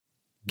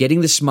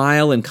Getting the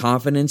smile and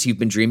confidence you've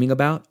been dreaming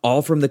about,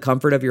 all from the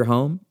comfort of your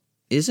home,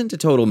 isn't a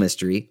total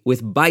mystery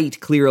with Byte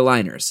clear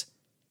aligners.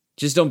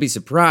 Just don't be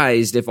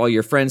surprised if all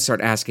your friends start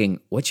asking,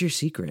 "What's your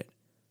secret?"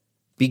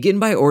 Begin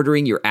by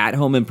ordering your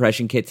at-home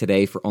impression kit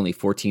today for only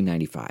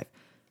 $14.95.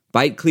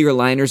 Byte clear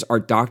aligners are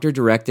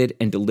doctor-directed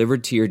and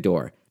delivered to your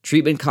door.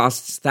 Treatment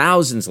costs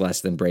thousands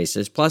less than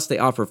braces, plus they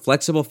offer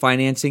flexible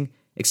financing,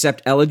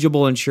 accept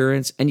eligible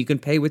insurance, and you can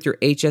pay with your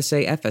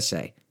HSA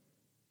FSA.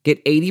 Get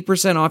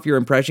 80% off your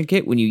impression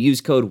kit when you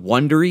use code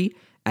WONDERY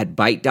at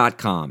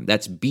Byte.com.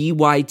 That's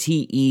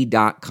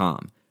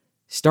BYTE.com.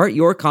 Start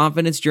your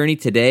confidence journey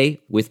today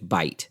with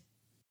Byte.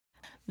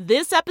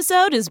 This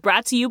episode is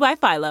brought to you by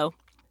Philo.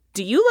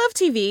 Do you love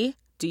TV?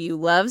 Do you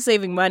love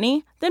saving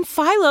money? Then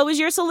Philo is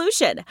your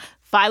solution.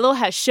 Philo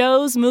has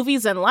shows,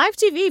 movies, and live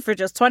TV for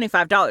just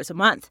 $25 a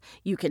month.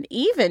 You can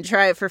even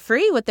try it for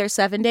free with their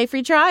 7-day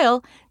free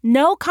trial.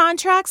 No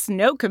contracts,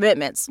 no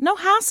commitments, no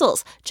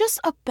hassles. Just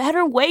a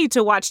better way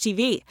to watch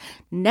TV.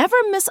 Never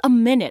miss a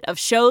minute of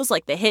shows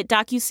like the hit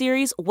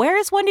docuseries Where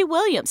is Wendy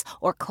Williams?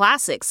 Or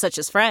classics such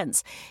as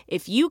Friends.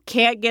 If you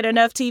can't get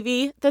enough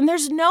TV, then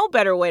there's no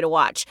better way to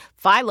watch.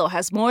 Philo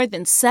has more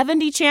than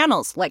 70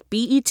 channels like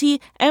BET,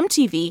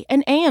 MTV,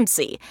 and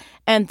AMC.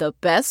 And the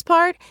best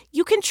part?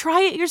 You can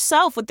try it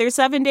yourself with their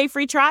 7-day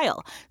free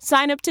trial.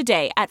 Sign up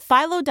today at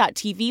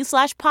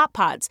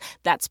philo.tv/poppods.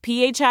 That's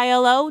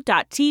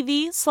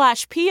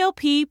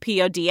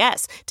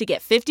philo.tv/POPPODS to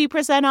get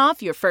 50%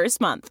 off your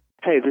first month.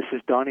 Hey, this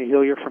is Donnie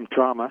Hillier from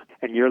Trauma,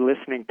 and you're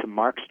listening to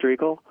Mark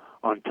Striegel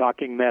on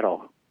Talking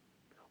Metal.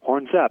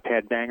 Horns up,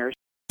 headbangers.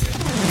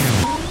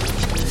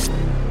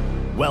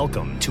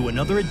 Welcome to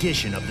another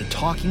edition of the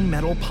Talking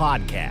Metal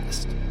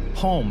Podcast,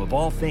 home of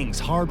all things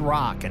hard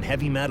rock and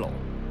heavy metal.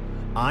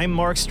 I'm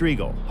Mark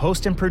Striegel,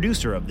 host and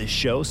producer of this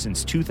show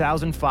since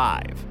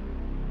 2005.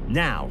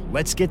 Now,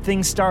 let's get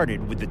things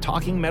started with the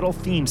Talking Metal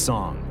theme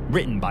song,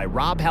 written by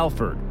Rob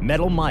Halford,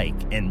 Metal Mike,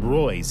 and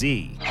Roy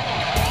Z.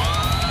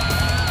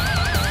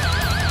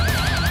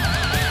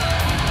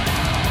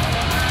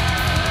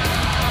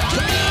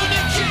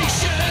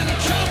 Communication,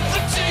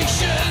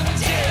 confrontation,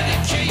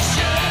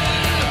 dedication.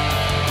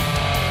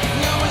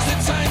 Now is the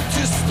time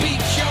to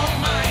speak your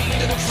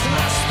mind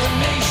across the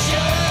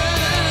nation.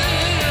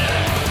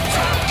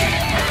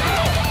 Talking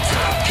metal,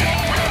 talking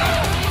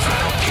metal,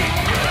 talking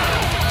metal.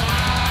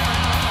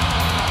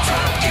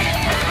 Talking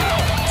metal,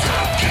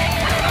 talking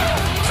metal,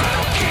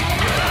 talking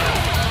metal.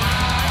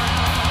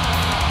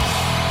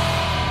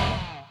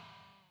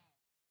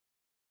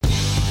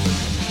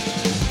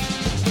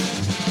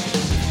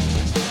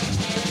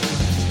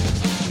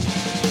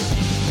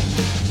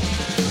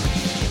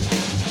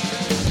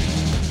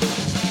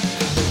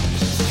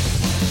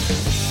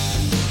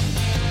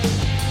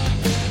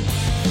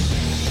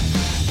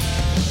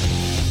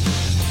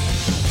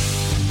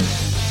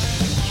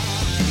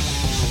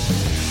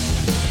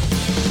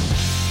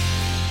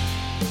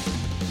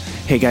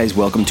 Hey guys,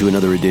 welcome to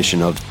another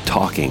edition of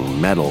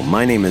Talking Metal.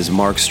 My name is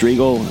Mark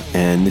Striegel,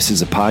 and this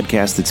is a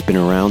podcast that's been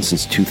around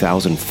since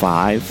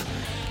 2005,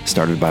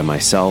 started by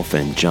myself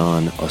and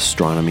John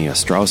Astronomy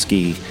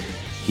Ostrowski.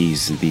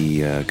 He's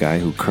the guy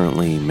who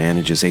currently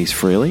manages Ace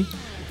Frehley.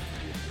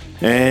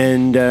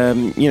 And,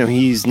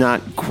 he's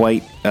not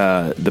quite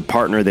the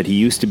partner that he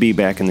used to be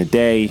back in the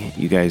day.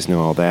 You guys know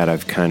all that.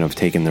 I've kind of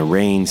taken the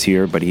reins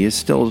here, but he is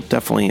still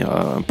definitely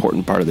an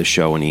important part of the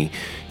show, and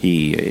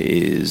he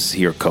is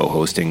here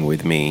co-hosting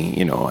with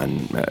me,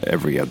 on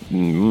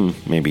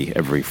maybe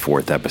every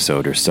fourth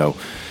episode or so.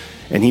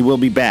 And he will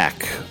be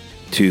back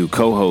to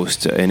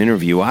co-host an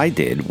interview I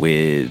did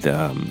with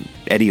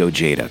Eddie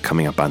Ojeda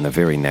coming up on the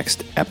very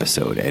next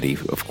episode. Eddie,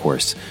 of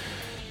course,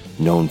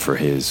 known for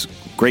his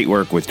great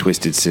work with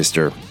Twisted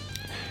Sister.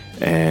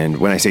 And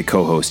when I say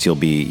co-host, he'll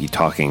be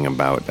talking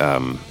about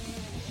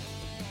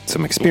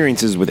some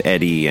experiences with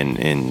Eddie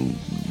and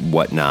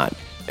whatnot.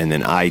 And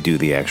then I do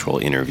the actual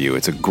interview.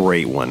 It's a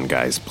great one,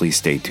 guys. Please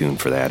stay tuned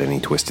for that. Any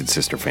Twisted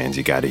Sister fans,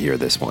 you got to hear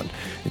this one.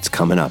 It's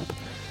coming up.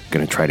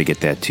 Going to try to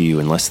get that to you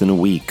in less than a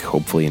week,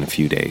 hopefully in a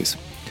few days.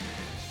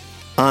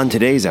 On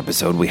today's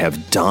episode, we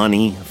have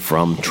Donnie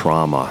from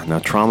Trauma. Now,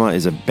 Trauma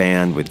is a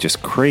band with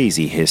just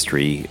crazy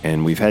history,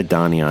 and we've had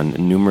Donnie on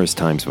numerous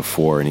times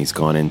before, and he's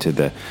gone into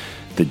the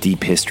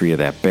deep history of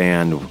that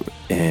band.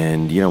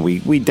 And,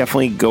 we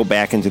definitely go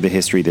back into the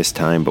history this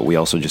time, but we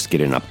also just get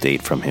an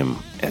update from him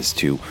as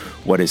to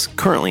what is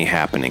currently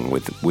happening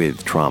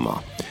with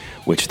Trauma,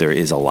 which there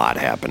is a lot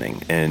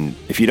happening. And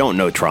if you don't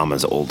know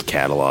Trauma's old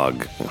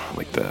catalog,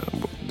 like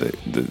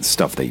the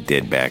stuff they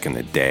did back in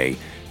the day,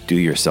 do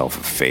yourself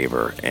a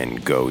favor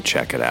and go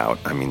check it out.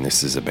 I mean,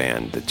 this is a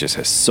band that just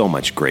has so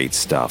much great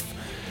stuff.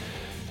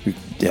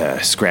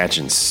 Scratch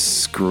and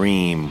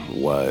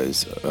Scream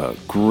was a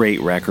great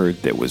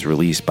record that was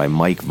released by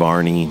Mike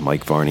Varney.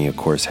 Mike Varney, of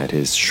course, had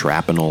his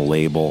Shrapnel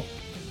label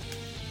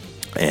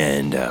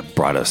and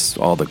brought us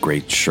all the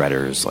great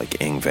shredders like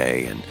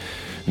Yngwie and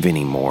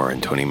Vinnie Moore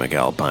and Tony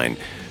McAlpine.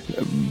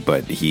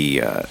 But he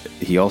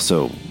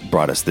also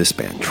brought us this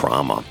band,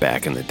 Trauma,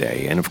 back in the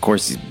day. And, of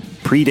course,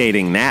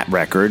 predating that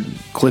record,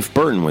 Cliff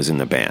Burton was in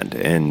the band,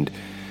 and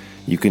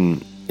you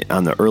can,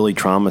 on the early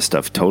Trauma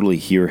stuff, totally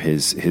hear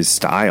his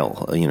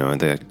style. You know,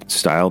 the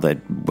style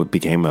that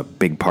became a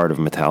big part of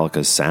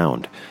Metallica's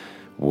sound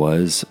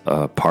was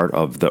a part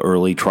of the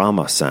early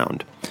Trauma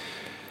sound.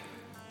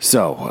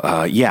 So,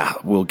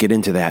 we'll get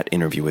into that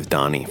interview with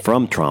Donnie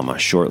from Trauma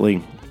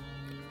shortly.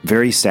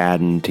 Very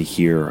saddened to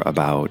hear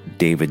about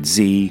David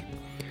Z.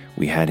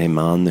 We had him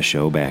on the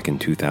show back in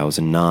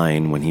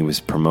 2009 when he was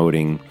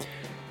promoting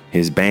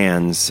his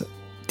band's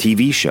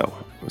TV show.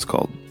 It was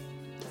called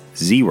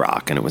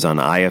Z-Rock, and it was on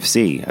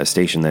IFC, a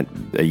station that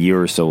a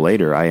year or so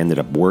later I ended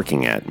up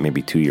working at,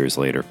 maybe 2 years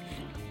later.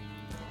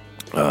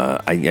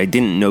 I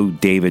didn't know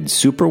David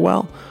super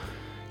well.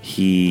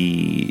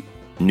 He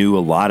knew a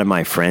lot of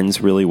my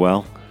friends really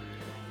well.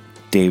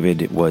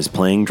 David was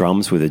playing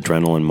drums with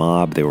Adrenaline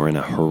Mob. They were in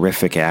a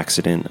horrific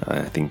accident.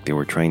 I think they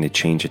were trying to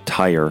change a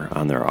tire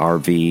on their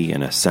RV,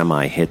 and a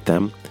semi hit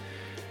them.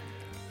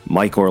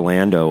 Mike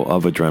Orlando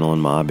of Adrenaline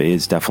Mob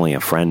is definitely a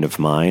friend of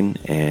mine,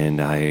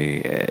 and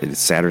it's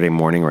Saturday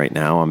morning right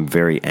now. I'm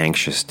very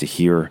anxious to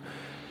hear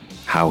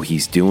how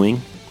he's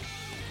doing.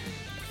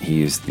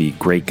 He is the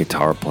great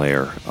guitar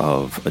player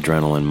of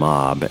Adrenaline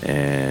Mob,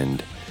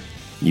 and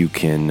you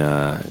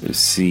can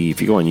see, if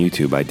you go on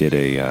YouTube, I did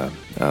a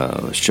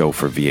show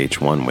for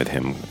VH1 with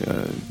him,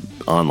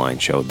 online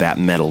show. That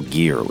Metal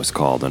Gear was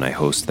called, and I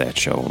host that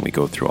show, and we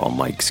go through all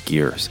Mike's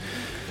gears.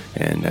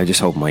 And I just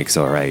hope Mike's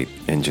all right,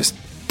 and just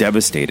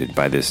devastated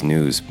by this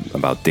news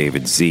about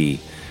David Z.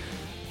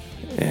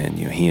 And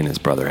he and his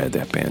brother had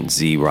that band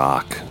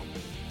Z-Rock,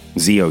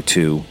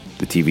 ZO2.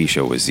 The TV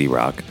show was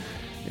Z-Rock,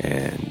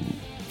 and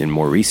in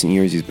more recent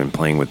years he's been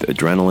playing with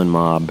Adrenaline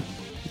Mob.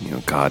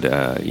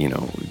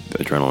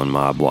 Adrenaline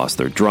Mob lost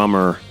their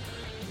drummer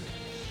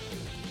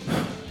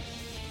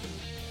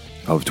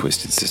of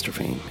Twisted Sister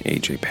fame,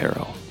 AJ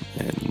Pero,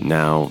 and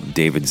now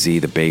David Z,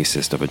 the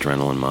bassist of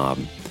Adrenaline Mob,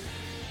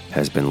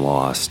 has been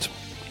lost.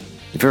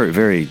 Very,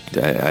 very,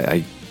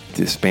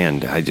 this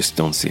band, I just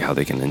don't see how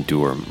they can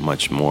endure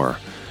much more.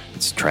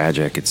 It's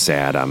tragic, it's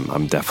sad.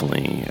 I'm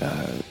definitely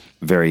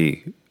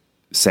very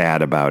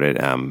sad about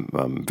it.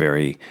 I'm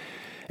very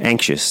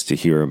anxious to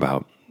hear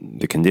about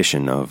the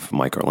condition of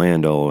Mike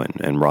Orlando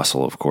and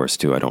Russell, of course,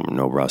 too. I don't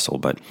know Russell,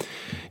 but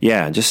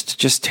yeah,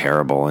 just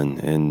terrible.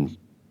 And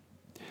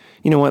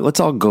you know what? Let's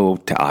all go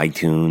to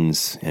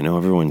iTunes. I know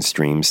everyone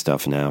streams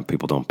stuff now.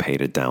 People don't pay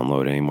to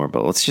download anymore,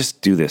 but let's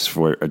just do this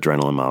for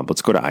Adrenaline Mob.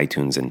 Let's go to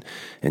iTunes and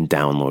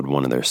download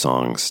one of their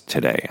songs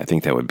today. I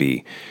think that would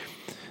be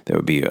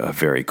a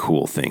very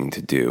cool thing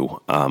to do.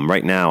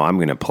 Right now, I'm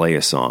going to play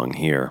a song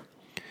here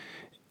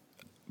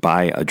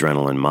by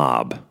Adrenaline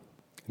Mob.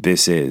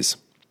 This is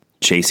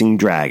Chasing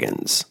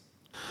Dragons.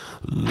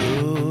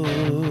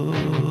 Look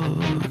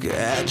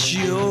at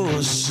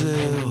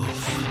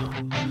yourself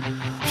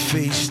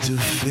face to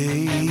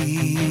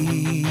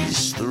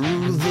face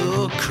through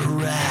the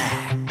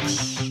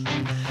cracks,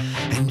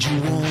 and you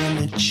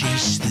wanna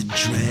chase the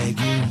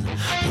dragon,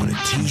 wanna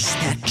taste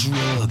that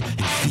drug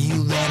and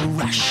feel that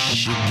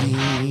rush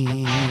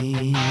again.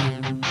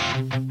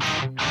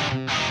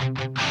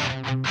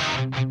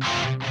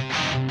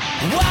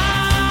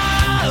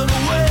 Wide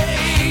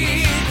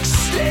awake,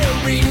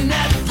 staring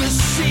at the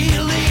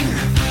ceiling.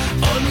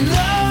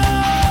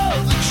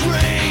 Another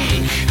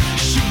drink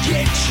should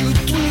get you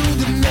through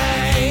the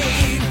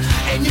night,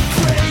 and you're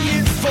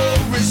praying for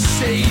a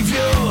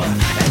savior.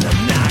 And I'm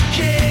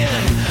knocking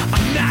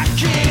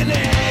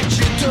at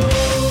your door.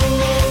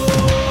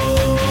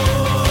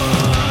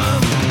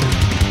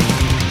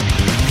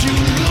 You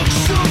look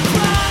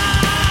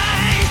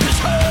surprised as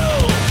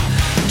hell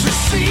to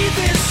see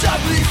this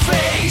ugly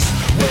face.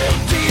 Well,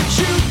 did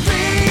you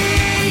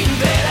think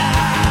that I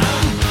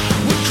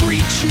would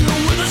greet you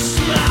with a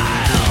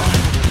smile?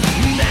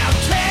 Now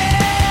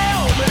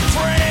tell me,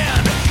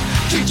 friend,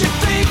 did you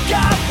think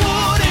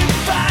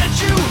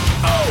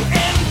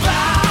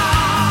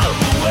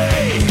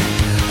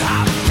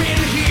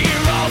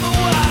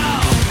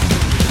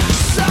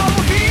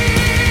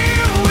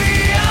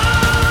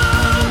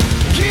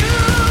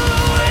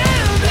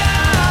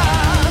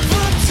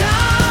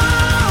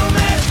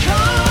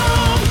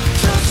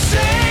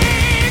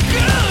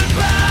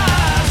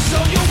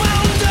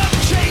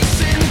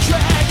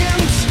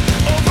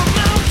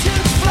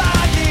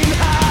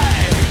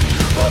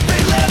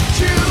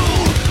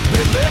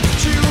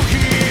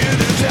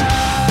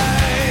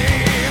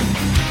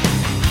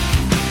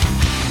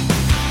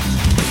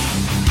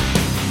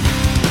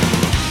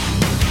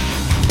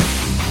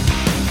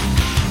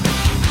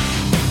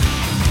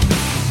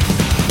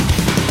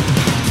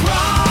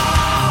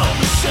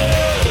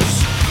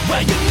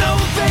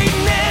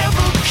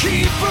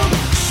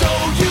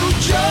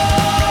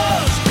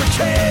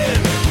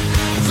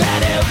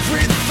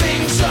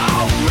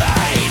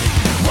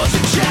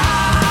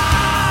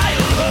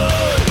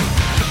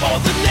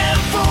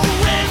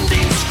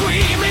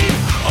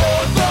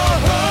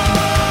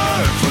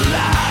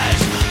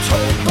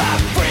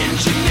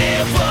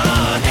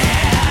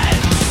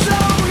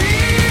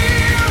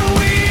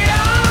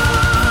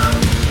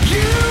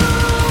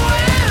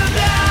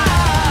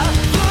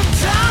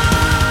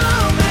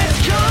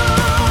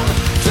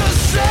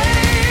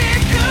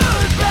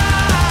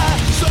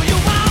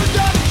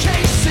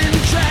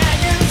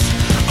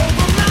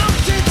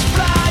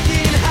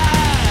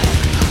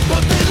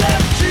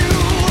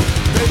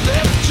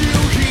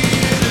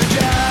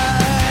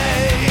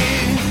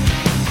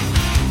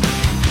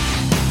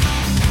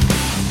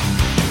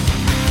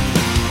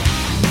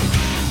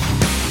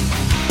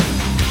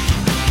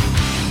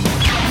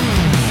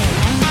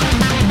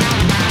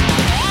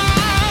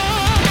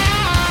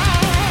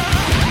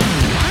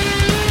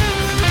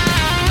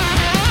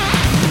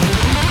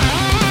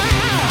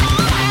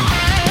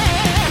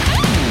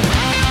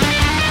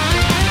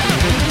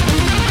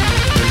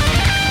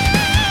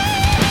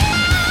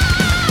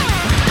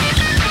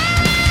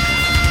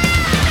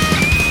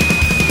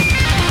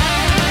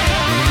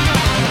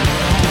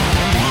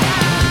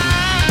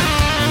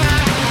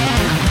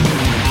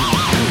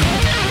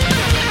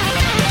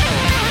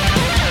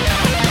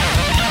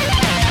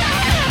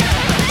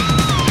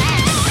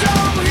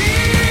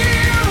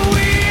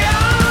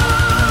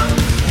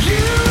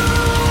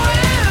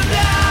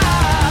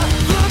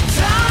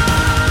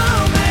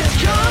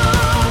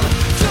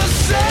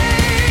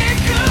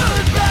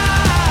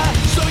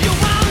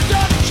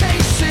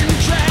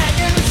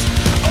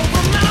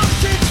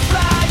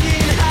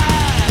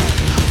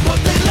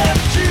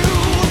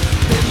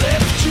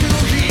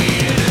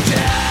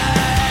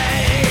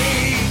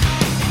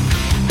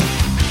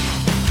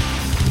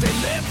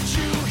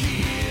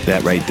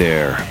that right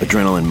there,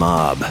 Adrenaline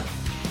Mob.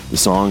 The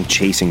song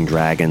Chasing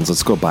Dragons.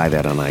 Let's go buy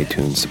that on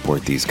iTunes.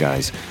 Support these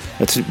guys.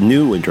 That's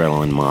new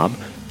Adrenaline Mob.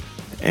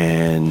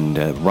 And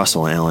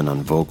Russell Allen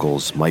on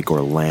vocals, Mike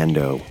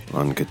Orlando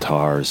on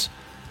guitars.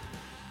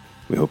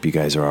 We hope you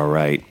guys are all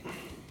right.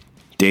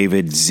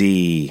 David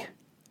Z,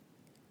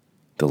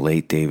 the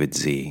late David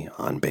Z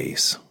on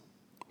bass.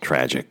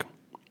 Tragic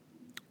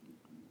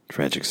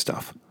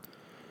stuff.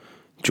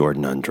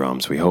 Jordan on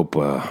drums. We hope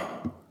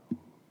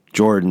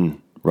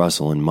Jordan,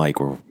 Russell, and Mike,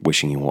 we're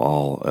wishing you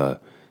all a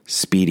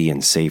speedy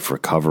and safe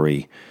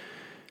recovery.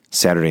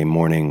 Saturday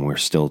morning, we're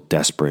still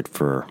desperate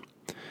for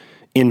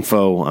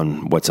info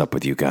on what's up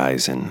with you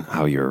guys and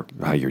how you're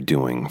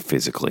doing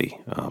physically.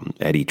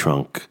 Eddie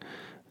Trunk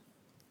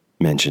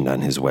mentioned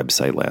on his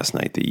website last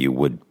night that you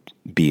would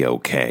be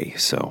okay,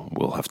 so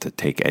we'll have to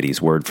take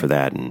Eddie's word for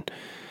that. And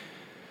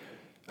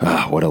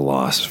what a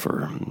loss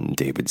for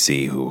David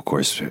Z, who of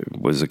course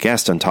was a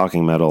guest on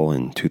Talking Metal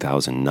in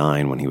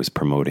 2009 when he was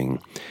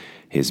promoting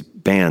his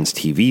band's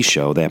TV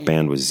show. That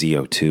band was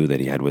ZO2 that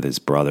he had with his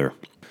brother.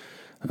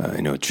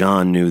 I know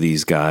John knew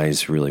these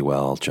guys really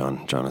well,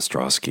 John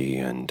Ostrowski,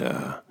 and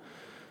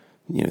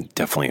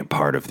definitely a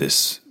part of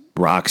this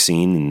rock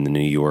scene in the New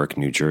York,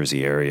 New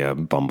Jersey area.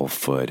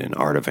 Bumblefoot and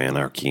Art of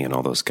Anarchy and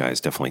all those guys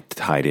definitely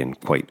tied in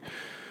quite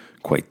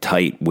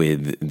tight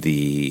with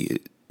the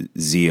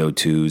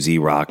ZO2,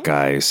 Z-Rock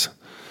guys.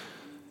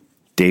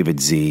 David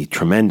Z,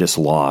 tremendous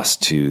loss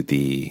to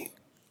the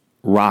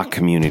rock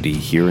community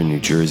here in New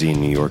Jersey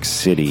and New York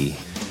City.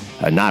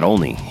 Not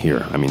only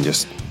here, I mean,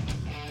 just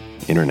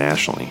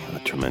internationally, a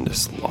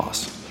tremendous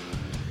loss.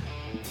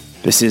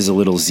 This is a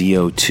little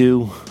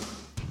ZO2,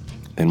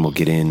 then we'll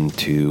get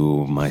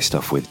into my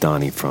stuff with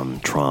Donnie from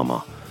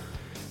Trauma.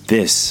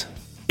 This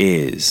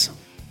is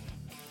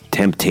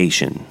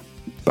Temptation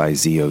by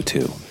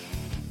ZO2.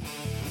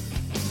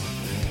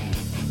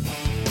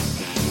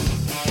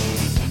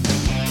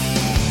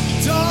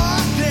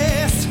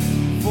 Darkness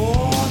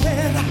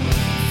falling,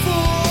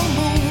 full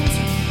moons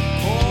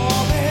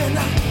pouring,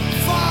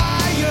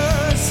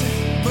 fires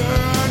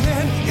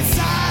burning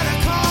inside a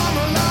come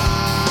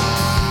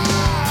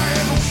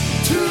alive.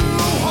 Two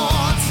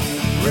hearts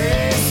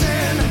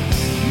racing,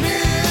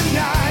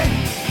 midnight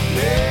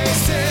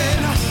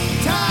racing,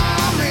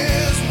 time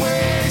is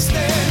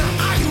wasting.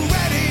 Are you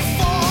ready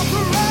for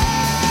the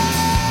ride?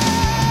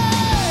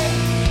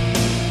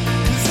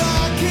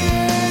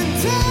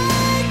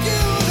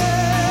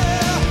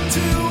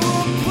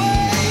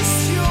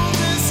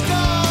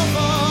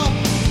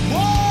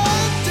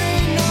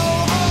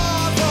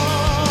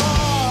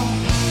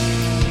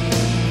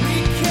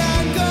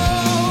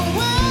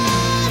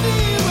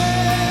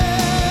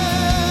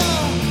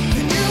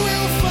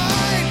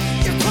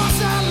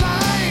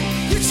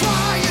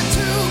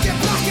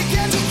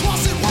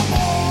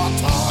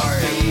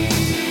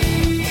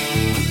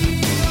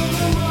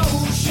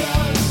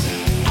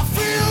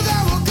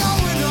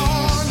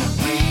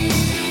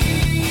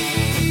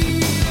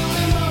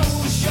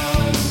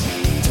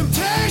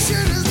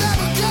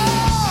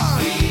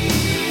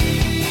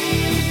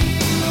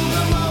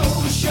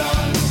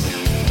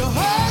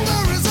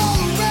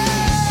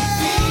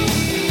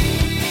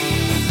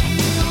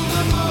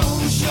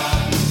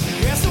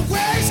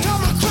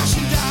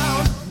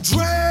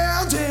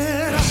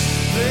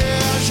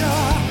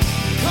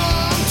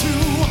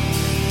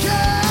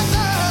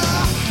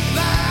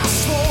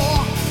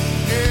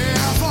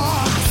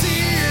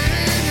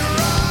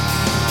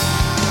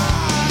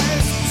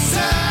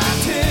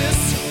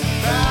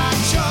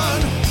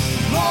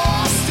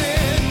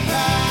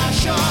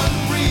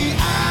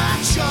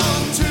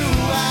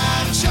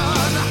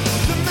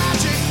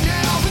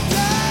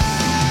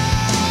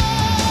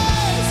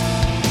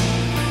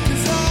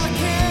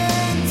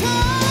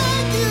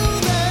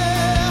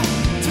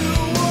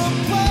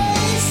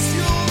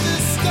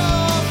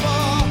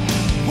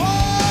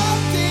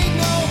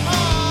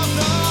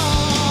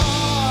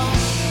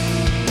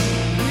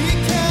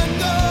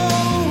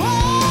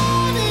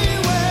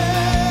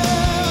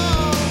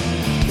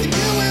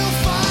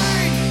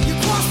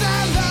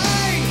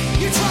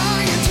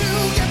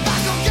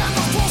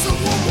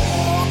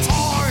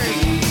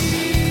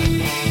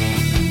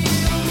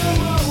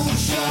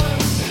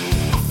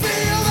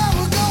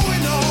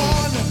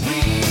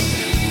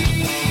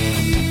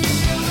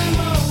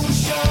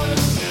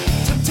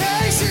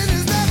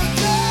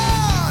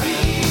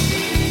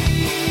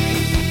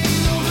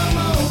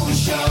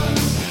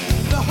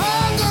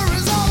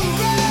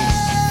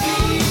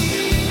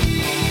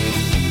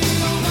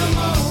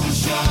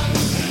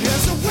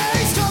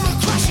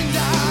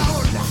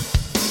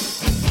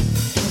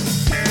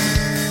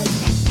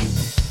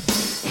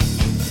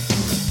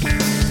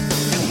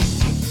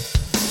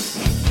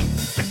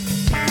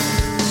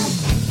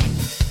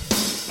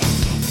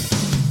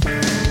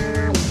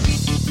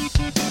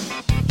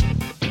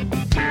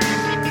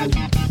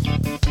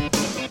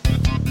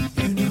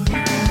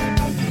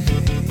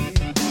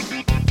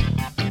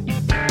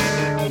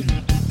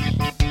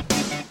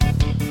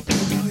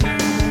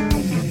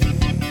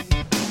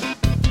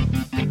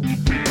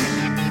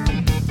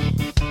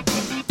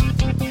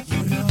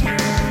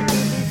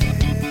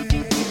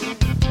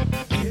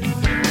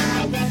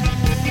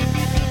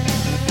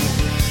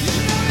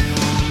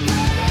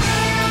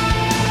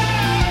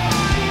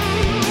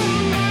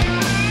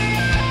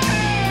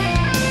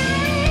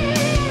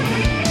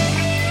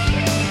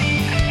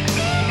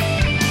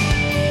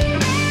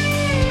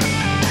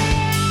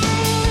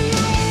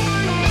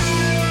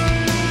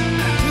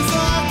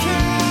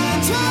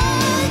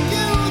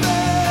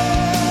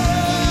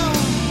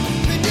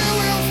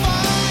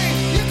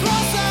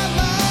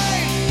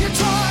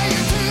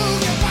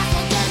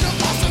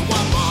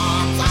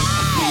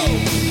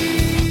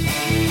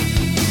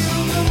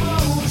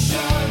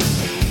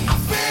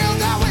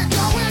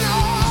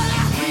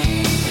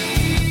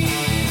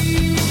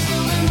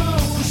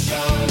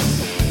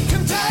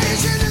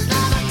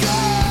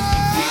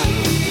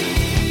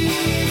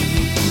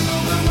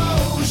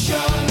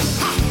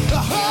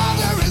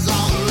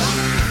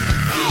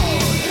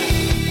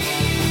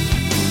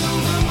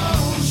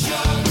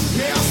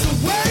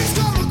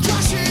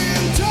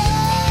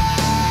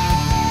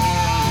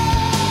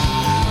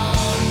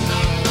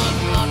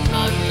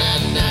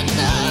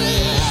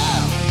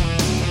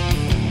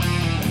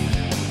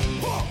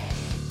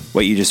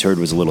 What you just heard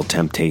was a little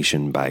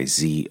Temptation by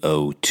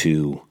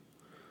ZO2,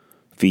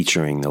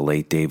 featuring the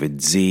late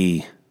David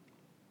Z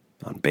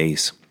on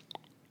bass.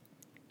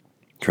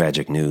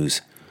 Tragic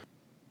news.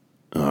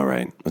 All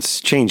right,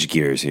 let's change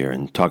gears here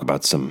and talk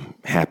about some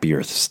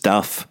happier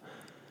stuff.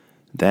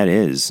 That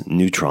is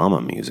new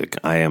Trauma music.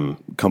 I am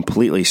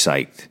completely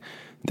psyched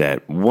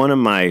that one of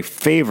my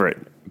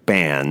favorite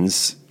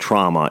bands,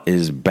 Trauma,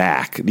 is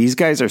back. These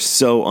guys are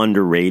so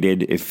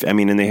underrated.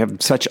 And they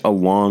have such a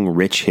long,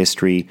 rich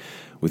history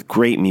with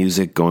great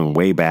music going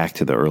way back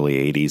to the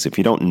early 80s. If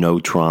you don't know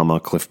Trauma,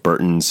 Cliff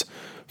Burton's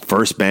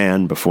first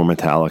band before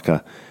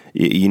Metallica,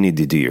 you need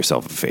to do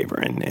yourself a favor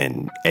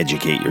and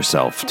educate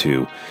yourself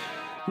to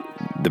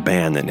the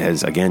band that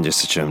has, again, just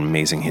such an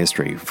amazing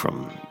history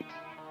from,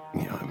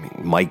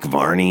 Mike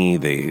Varney,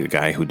 the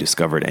guy who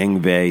discovered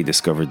Yngwie,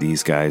 discovered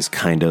these guys,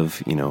 kind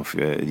of,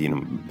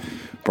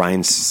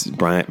 Brian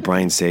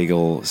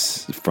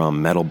Sagal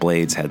from Metal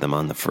Blades had them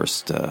on the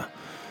first,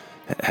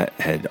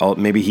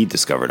 maybe he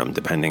discovered them,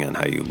 depending on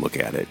how you look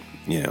at it,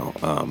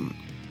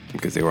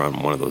 because they were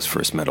on one of those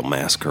first Metal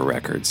Massacre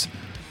records.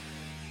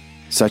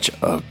 Such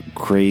a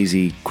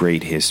crazy,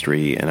 great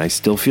history, and I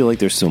still feel like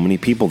there's so many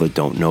people that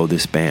don't know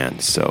this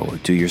band, so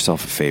do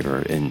yourself a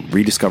favor and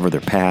rediscover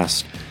their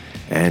past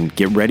and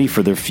get ready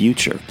for their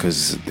future,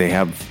 because they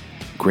have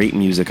great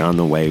music on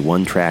the way.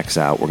 One track's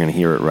out. We're going to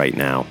hear it right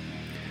now.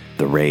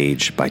 The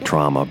Rage by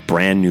Trauma,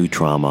 brand new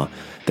Trauma.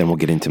 Then we'll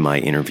get into my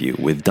interview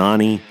with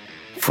Donnie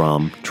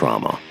from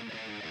Trauma.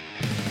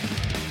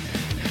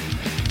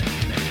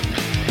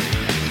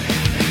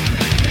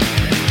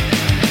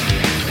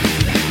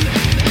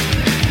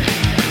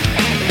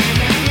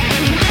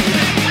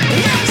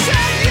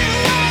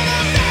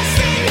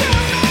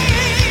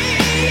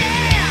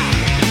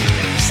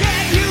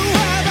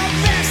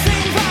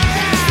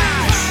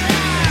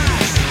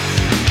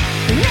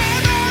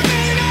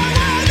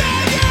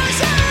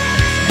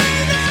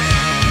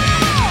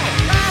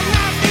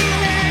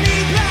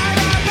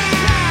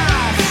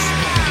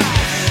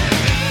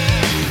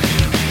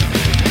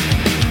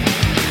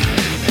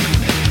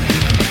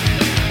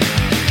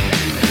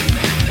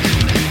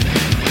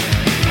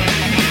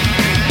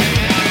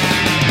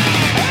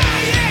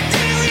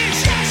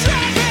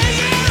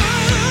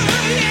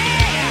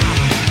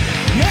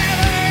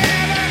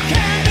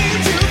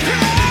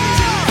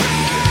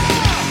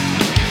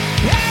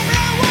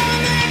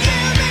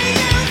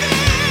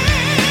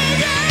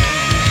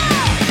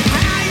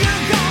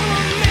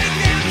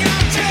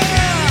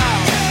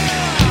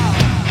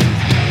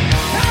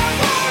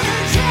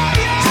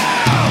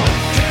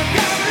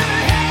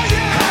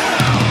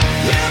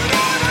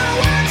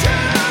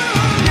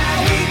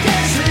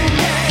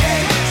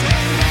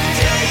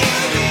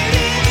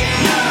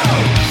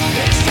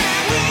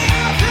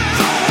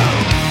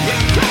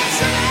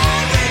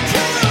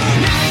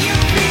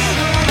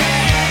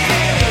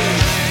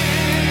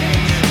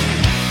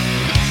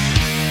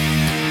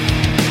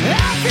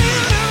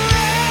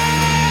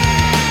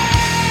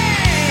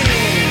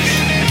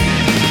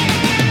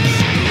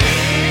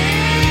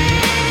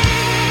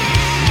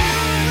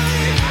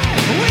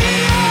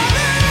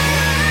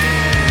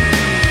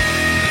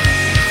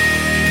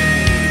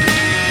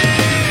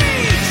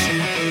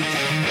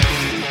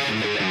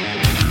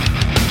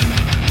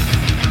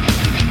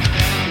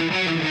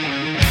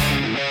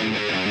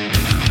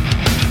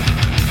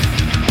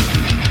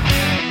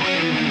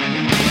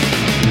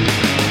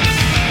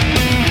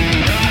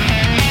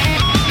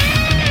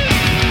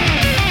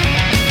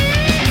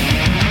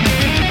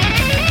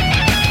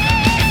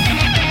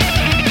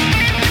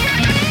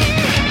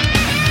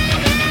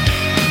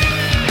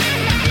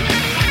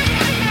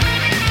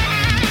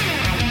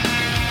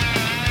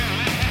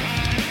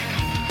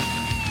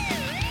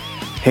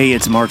 Hey,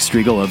 it's Mark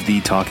Strigl of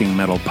the Talking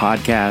Metal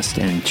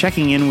Podcast, and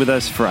checking in with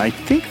us for, I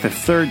think, the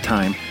third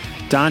time,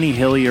 Donnie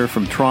Hillier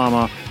from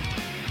Trauma.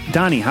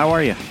 Donnie, how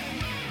are you?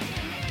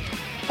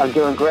 I'm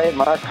doing great,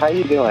 Mark. How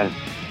you doing?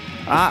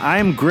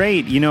 I'm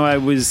great. I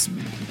was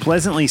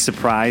pleasantly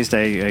surprised.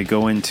 I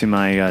go into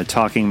my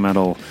Talking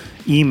Metal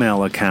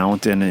email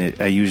account, and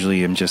I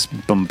usually am just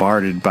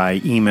bombarded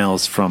by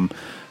emails from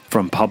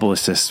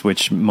publicists,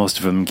 which most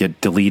of them get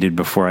deleted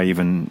before I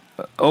even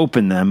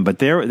open them. But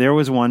there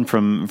was one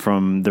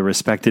from the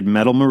respected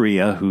Metal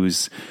Maria,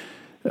 who's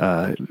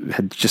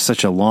had just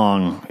such a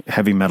long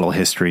heavy metal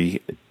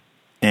history.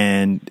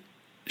 And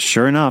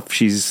sure enough,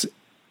 she's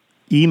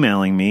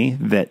emailing me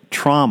that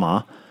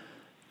Trauma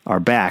are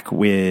back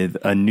with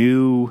a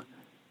new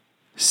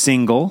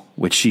single,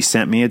 which she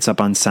sent me. It's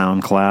up on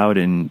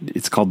SoundCloud, and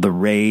it's called The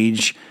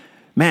Rage.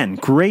 Man,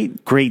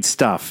 great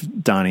stuff,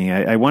 Donnie.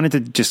 I wanted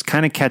to just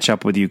kind of catch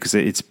up with you because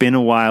it's been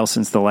a while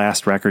since the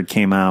last record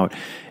came out,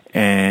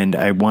 and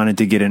I wanted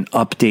to get an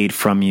update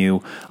from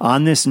you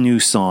on this new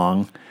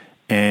song.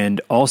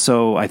 And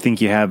also, I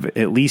think you have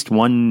at least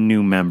one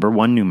new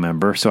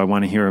member, so I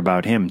want to hear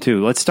about him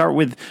too. Let's start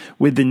with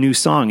the new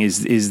song.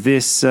 Is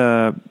this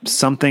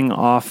something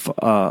off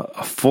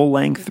a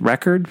full-length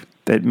record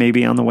that may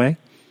be on the way?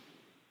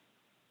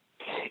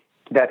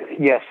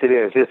 Yes, it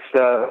is. It's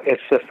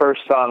the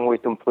first song we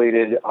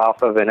completed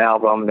off of an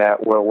album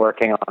that we're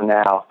working on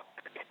now,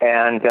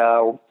 and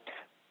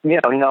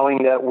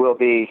knowing that we'll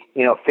be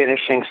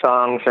finishing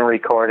songs and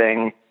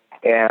recording,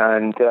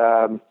 and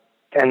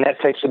that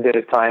takes a bit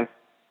of time.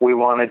 We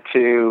wanted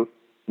to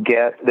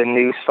get the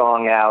new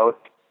song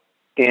out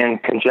in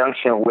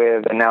conjunction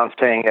with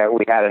announcing that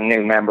we had a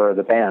new member of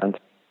the band,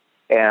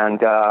 and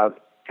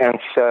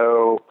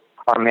so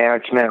our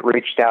management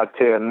reached out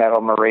to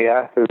Metal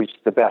Maria, who's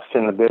the best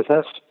in the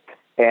business,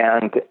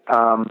 and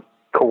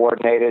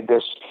coordinated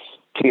this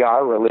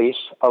TR release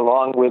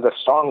along with a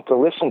song to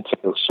listen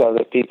to so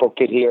that people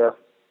could hear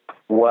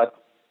what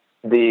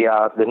the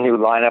new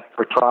lineup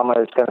for Trauma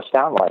is going to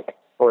sound like,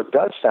 or it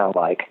does sound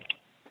like.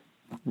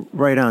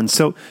 Right on.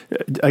 So,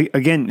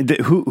 again,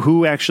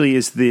 who actually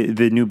is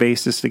the new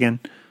bassist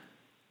again?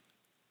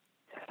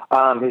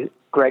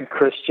 Greg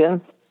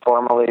Christian,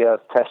 formerly of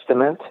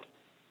Testament.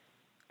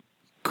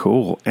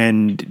 Cool.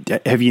 And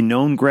have you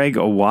known Greg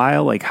a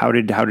while? Like, how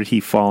did he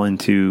fall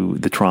into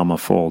the Trauma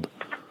fold?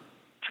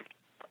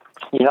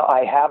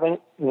 I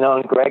haven't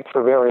known Greg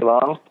for very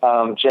long,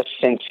 just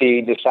since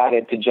he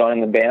decided to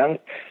join the band.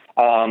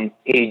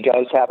 He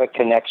does have a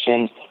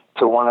connection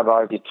to one of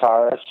our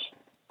guitarists,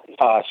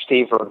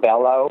 Steve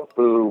Rebello,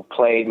 who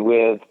played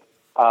with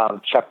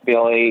Chuck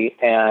Billy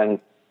and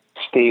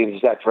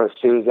Steve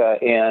Zetra-Souza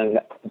in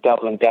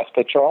Dublin Death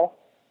Patrol.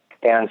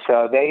 And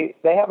so they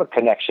have a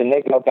connection.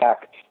 They go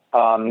back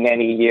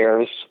many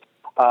years.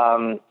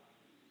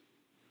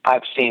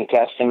 I've seen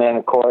Testament,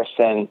 of course,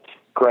 and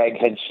Greg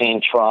had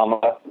seen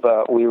Trauma,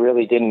 but we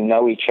really didn't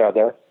know each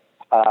other.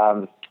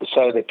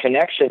 So the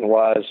connection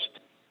was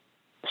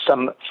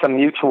some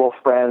mutual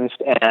friends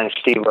and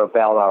Steve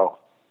Rebello,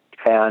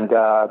 and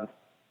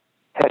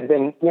had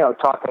been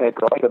talking to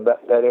Greg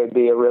about that it would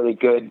be a really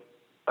good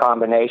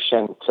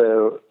combination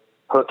to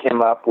hook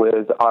him up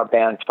with our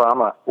band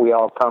Trauma. We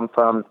all come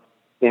from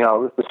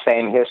the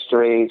same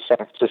history, San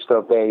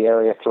Francisco Bay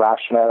Area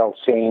thrash metal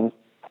scene,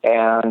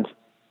 and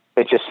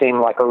it just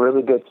seemed like a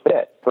really good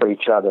fit for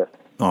each other.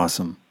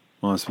 Awesome.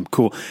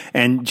 Cool.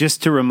 And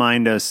just to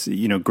remind us,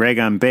 Greg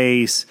on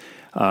bass,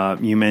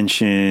 you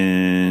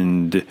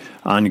mentioned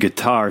on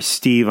guitar,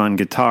 Steve on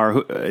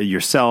guitar,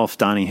 yourself,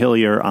 Donnie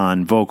Hillier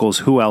on vocals.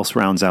 Who else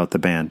rounds out the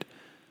band?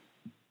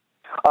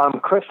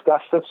 Chris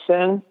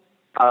Gustafson,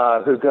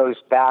 who goes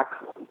back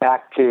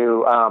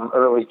to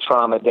early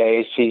Trauma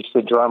days. He's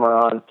the drummer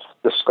on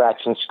the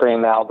Scratch and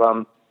Scream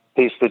album.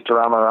 He's the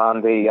drummer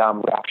on the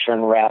Rapture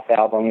and Wrath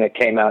album that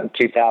came out in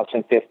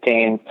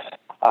 2015.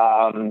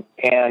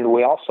 And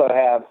we also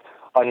have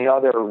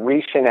another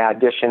recent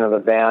addition of the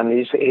band.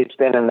 He's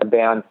been in the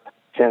band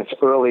since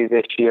early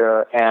this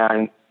year,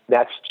 and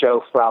that's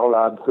Joe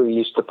Fraulub, who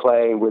used to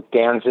play with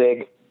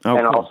Danzig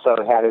and also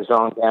had his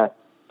own band.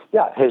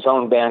 Yeah, his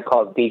own band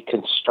called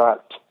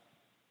Deconstruct.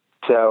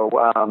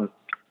 So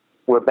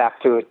we're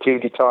back to a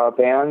two-guitar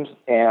band,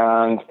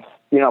 and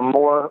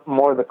more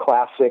the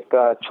classic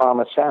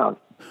Trauma sound.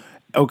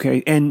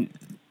 Okay, and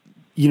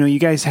you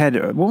guys had,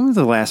 what was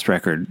the last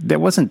record?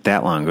 That wasn't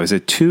that long ago. Was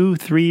it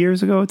 2-3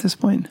 years ago at this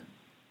point?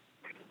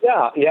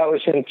 Yeah, it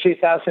was in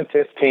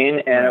 2015,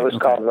 and it was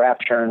called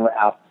Rapture and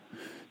Wrath.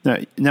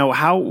 Now,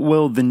 how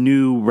will the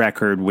new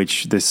record,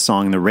 which this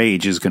song, The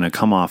Rage, is going to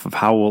come off of,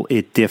 how will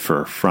it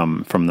differ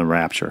from the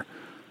Rapture?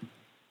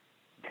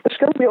 It's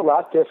going to be a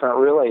lot different,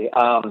 really.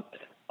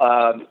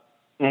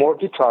 More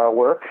guitar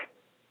work.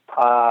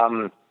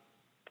 The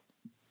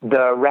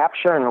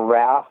Rapture and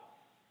Wrath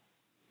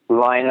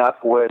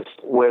lineup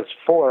was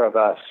four of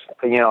us,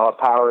 a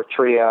power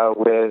trio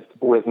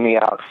with me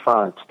out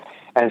front.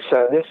 And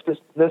so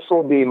this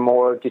will be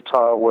more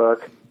guitar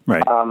work.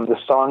 Right. The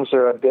songs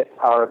are a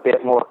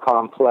bit more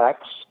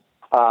complex.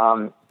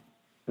 The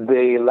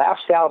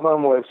last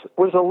album was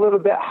a little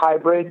bit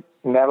hybrid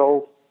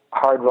metal,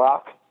 hard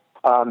rock,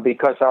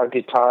 because our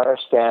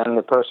guitarist and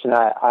the person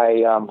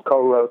I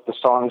co-wrote the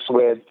songs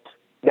with,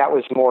 that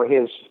was more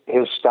his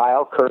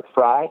style, Kurt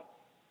Fry.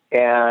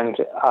 And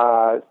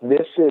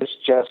this is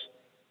just,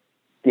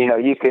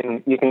 you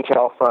can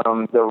tell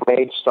from the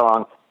Rage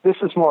song, this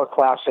is more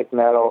classic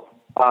metal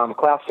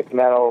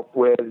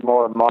with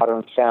more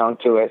modern sound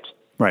to it.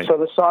 Right. So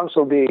the songs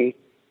will be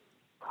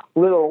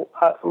little,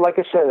 like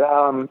I said,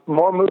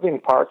 more moving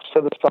parts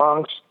to the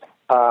songs,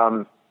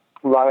 a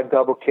lot of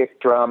double kick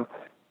drum.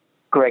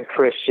 Greg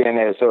Christian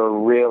is a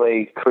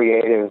really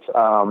creative,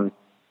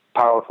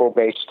 powerful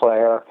bass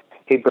player.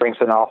 He brings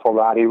an awful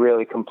lot. He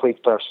really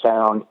completes our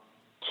sound.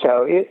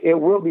 So it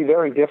will be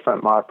very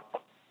different, Mark.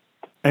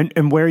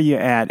 And where are you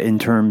at in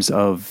terms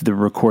of the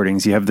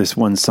recordings? You have this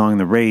one song,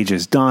 The Rage,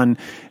 is done.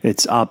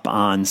 It's up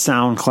on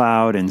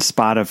SoundCloud and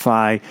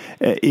Spotify.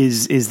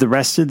 Is the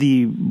rest of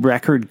the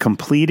record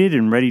completed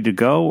and ready to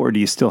go, or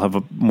do you still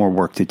have more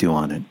work to do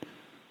on it?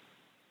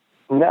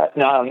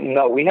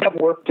 No, we have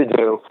work to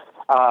do.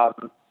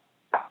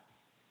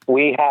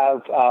 We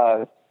have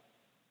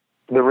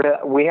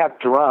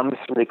drums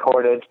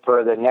recorded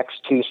for the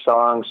next two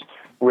songs.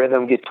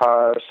 Rhythm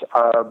guitars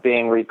are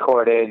being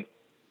recorded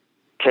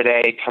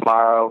today,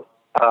 tomorrow,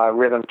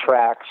 rhythm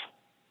tracks.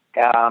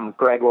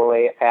 Greg will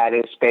add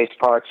his bass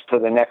parts to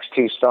the next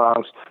two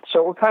songs.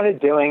 So we're kind of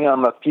doing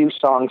a few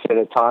songs at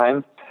a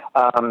time.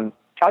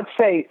 I'd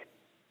say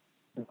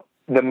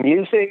the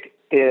music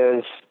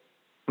is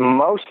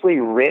mostly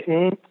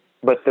written,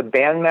 but the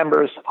band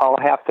members all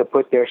have to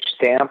put their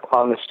stamp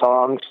on the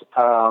songs.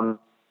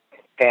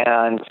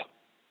 And,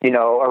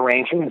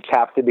 arrangements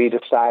have to be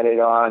decided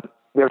on.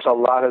 There's a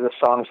lot of the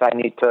songs I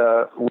need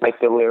to write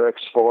the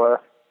lyrics for.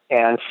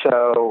 And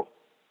so,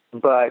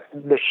 but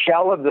the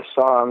shell of the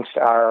songs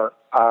are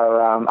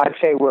I'd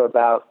say we're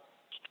about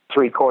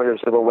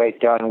 3/4 of the way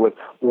done with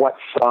what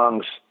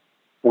songs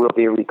we'll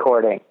be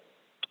recording.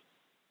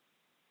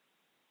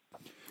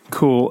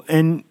 Cool.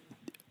 And,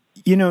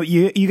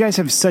 you guys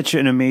have such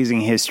an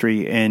amazing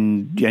history,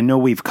 and I know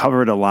we've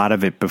covered a lot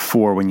of it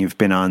before when you've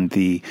been on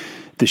the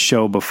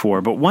show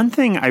before. But one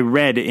thing I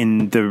read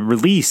in the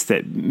release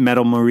that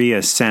Metal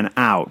Maria sent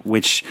out,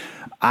 which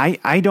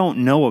I don't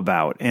know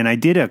about, and I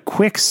did a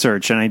quick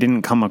search and I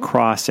didn't come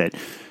across it.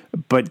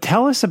 But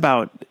tell us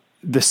about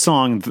the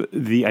song,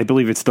 I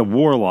believe it's The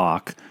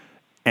Warlock,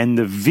 and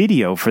the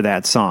video for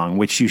that song,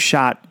 which you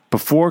shot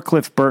before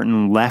Cliff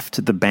Burton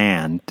left the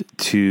band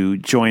to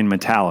join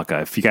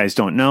Metallica. If you guys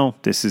don't know,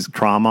 this is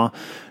Trauma.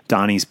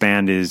 Donnie's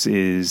band is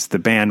the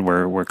band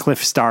where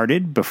Cliff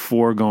started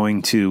before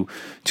going to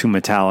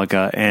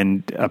Metallica.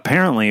 And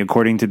apparently,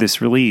 according to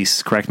this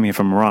release, correct me if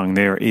I'm wrong,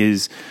 there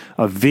is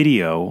a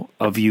video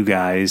of you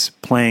guys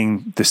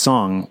playing the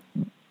song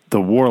The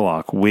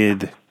Warlock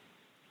with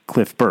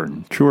Cliff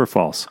Burton. True or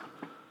false?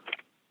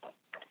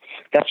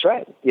 That's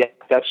right. Yeah,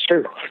 that's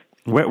true.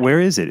 Where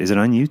is it? Is it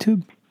on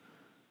YouTube?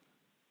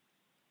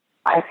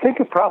 I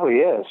think it probably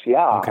is,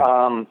 yeah. Okay.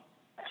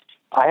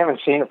 I haven't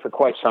seen it for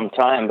quite some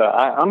time, but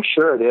I'm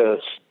sure it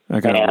is.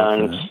 And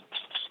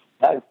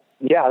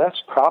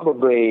that's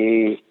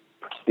probably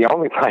the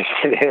only place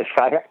it is.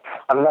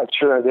 I'm not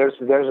sure. There's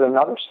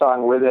another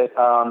song with it.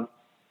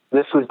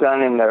 This was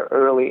done in the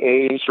early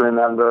 80s,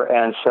 remember?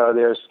 And so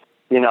there's,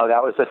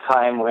 that was a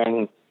time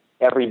when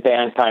every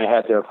band kind of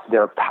had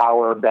their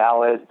power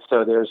ballad.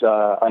 So there's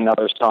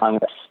another song,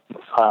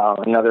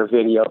 another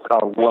video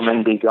called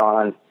Woman Be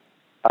Gone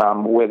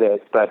with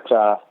it.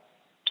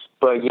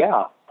 But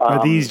yeah.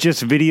 Are these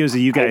just videos of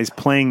you guys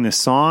playing the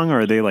song,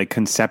 or are they like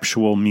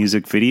conceptual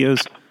music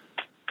videos?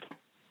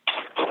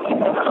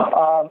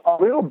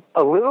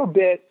 A little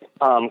bit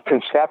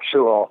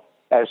conceptual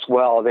as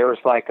well. There was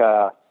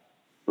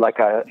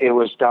it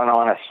was done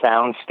on a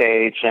sound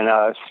stage in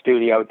a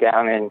studio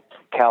down in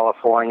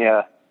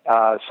California,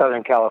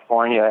 Southern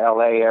California,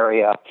 LA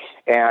area,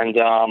 and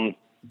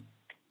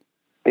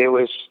it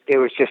was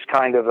just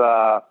kind of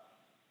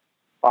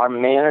our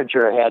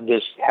manager had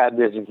this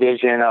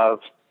vision of,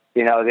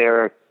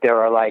 there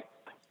are like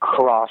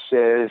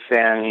crosses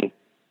and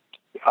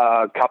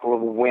a couple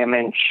of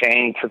women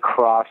chained to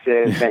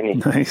crosses,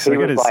 and nice. he I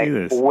gotta was see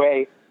this.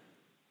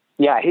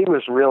 He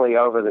was really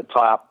over the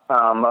top.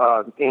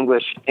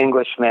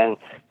 Englishman,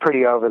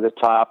 pretty over the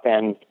top.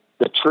 And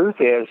the truth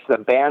is, the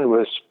band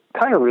was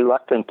kind of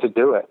reluctant to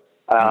do it,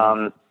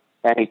 and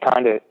he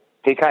kind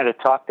of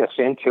talked us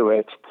into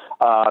it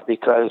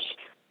because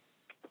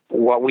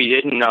what we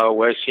didn't know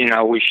was,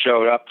 we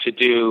showed up to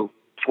do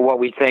what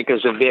we think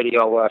is a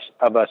video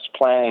of us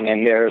playing,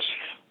 and there's,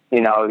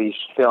 these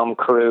film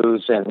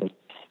crews and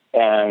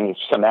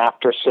some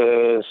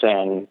actresses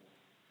and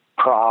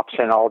props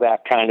and all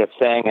that kind of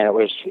thing, and it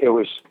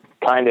was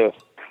kind of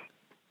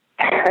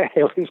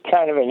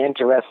an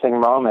interesting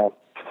moment.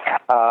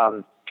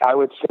 I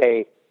would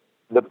say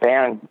the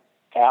band,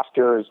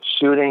 after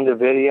shooting the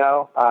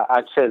video,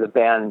 I'd say the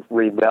band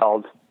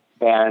rebelled,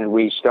 and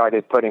we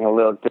started putting a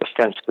little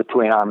distance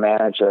between our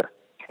manager.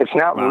 It's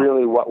not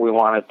really what we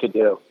wanted to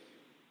do.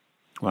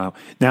 Wow.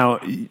 Now,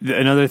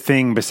 another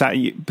thing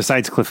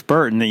besides Cliff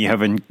Burton that you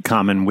have in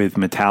common with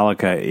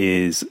Metallica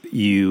is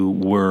you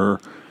were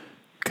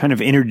kind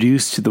of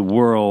introduced to the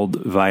world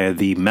via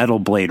the Metal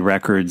Blade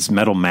Records,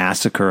 Metal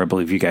Massacre. I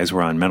believe you guys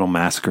were on Metal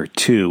Massacre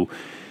 2.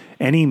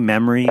 Any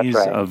memories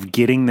of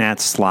getting that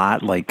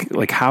slot?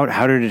 Like how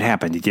did it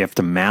happen? Did you have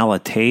to mail a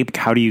tape?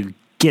 How do you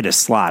get a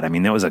slot? I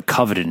mean, that was a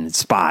coveted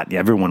spot.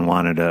 Everyone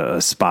wanted a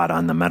spot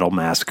on the Metal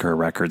Massacre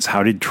records.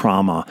 How did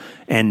Trauma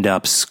end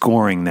up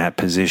scoring that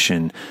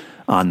position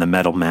on the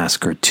Metal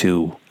Massacre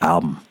 2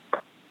 album?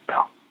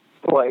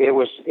 Well, it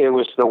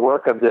was the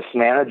work of this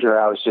manager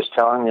I was just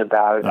telling you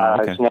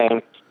about. His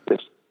name is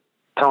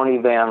Tony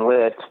Van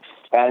Lit,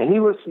 and he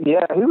was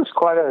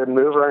quite a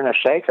mover and a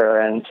shaker,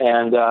 and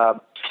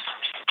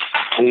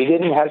he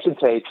didn't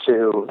hesitate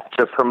to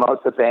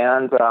promote the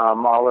band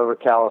all over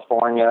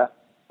California.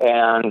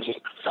 And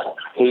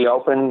he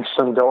opened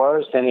some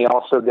doors, and he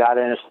also got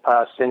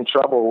us in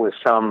trouble with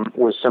some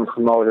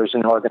promoters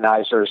and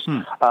organizers.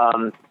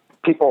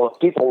 People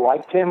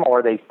liked him,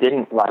 or they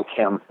didn't like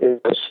him.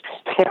 It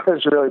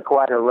was really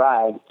quite a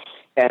ride.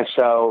 And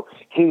so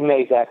he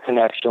made that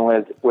connection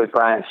with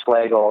Brian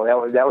Slagle.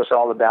 That was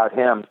all about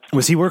him.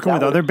 Was he working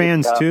with other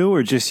bands too,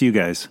 or just you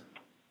guys?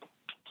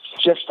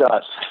 Just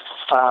us.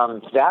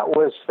 That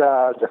was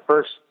the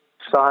first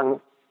song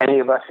any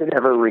of us had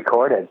ever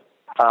recorded.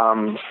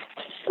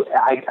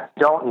 I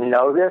don't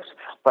know this,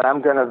 but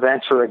I'm going to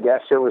venture a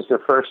guess it was the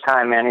first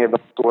time any of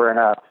us were in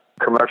a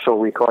commercial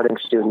recording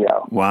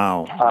studio.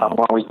 Wow.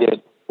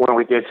 When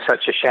we did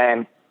Such a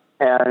Shame,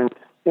 and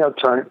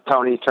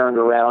Tony turned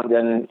around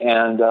and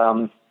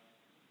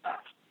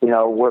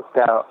worked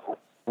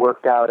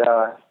out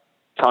a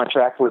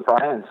contract with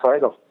Brian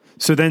Fragel.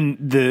 So then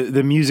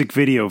the music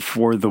video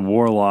for The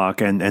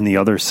Warlock and the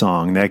other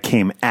song, that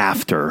came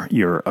after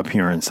your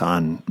appearance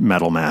on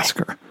Metal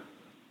Massacre.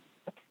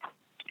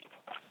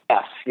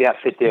 Yes,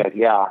 it did.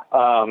 Yeah.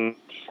 And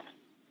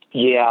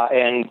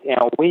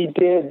we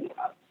did,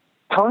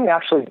 Tony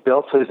actually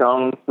built his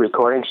own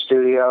recording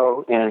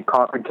studio in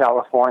Concord,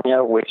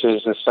 California, which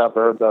is a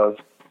suburb of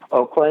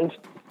Oakland.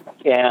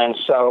 And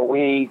so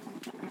we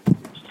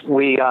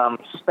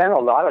spent a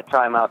lot of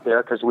time out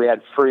there because we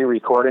had free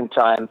recording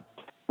time.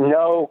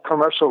 No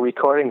commercial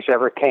recordings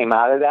ever came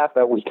out of that,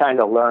 but we kind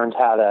of learned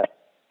how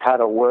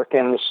to work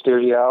in the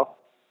studio.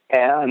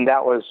 And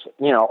that was,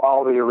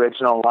 all the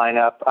original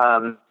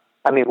lineup.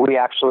 We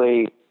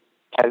actually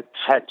had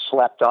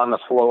slept on the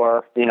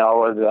floor,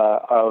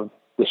 of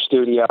the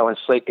studio and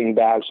sleeping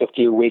bags a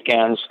few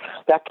weekends,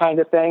 that kind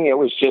of thing. It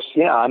was just,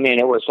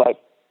 it was like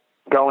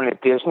going to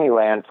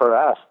Disneyland for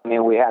us.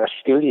 We had a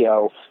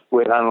studio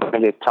with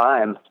unlimited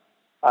time.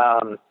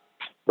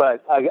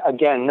 But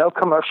again, no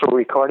commercial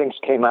recordings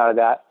came out of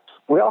that.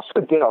 We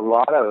also did a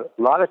lot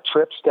of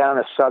trips down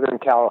to Southern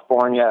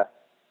California.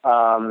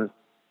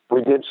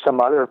 We did some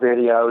other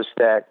videos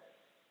that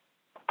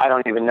I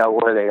don't even know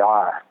where they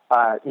are.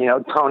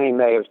 Tony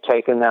may have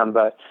taken them,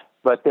 but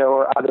there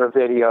were other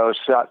videos,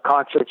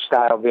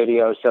 concert-style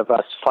videos of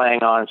us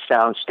playing on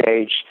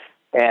soundstage,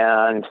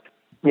 and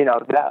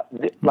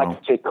like I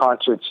say,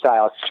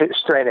 concert-style,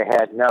 straight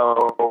ahead,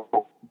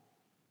 no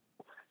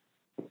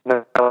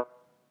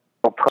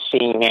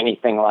seeing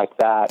anything like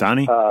that.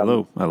 Donnie,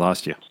 hello, I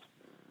lost you.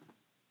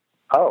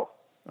 Oh,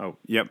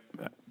 yep.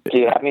 Do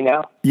you have me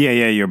now? Yeah,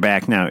 you're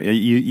back now.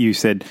 You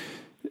said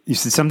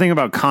something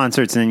about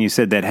concerts, and then you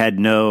said that had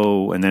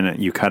no, and then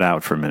you cut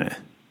out for a minute.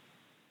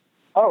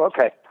 Oh,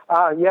 okay.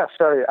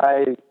 Sorry.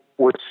 I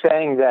was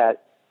saying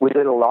that we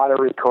did a lot of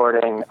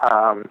recording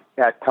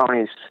at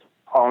Tony's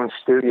own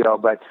studio,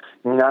 but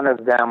none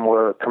of them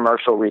were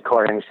commercial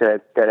recordings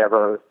that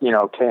ever,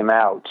 came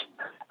out.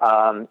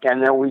 And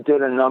then we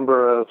did a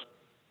number of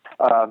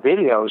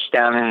videos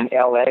down in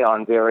L.A.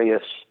 on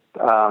various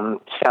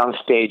sound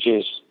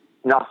stages,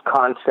 not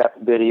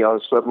concept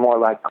videos, but more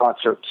like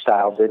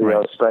concert-style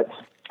videos. Right. But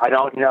I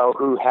don't know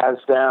who has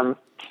them,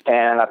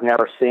 and I've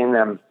never seen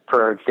them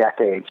for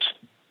decades.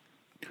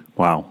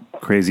 Wow,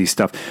 crazy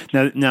stuff.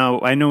 Now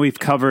I know we've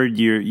covered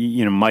your,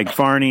 Mike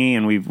Varney,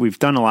 and we've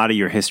done a lot of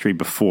your history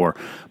before.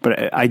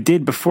 But I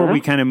did, before we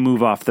kind of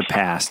move off the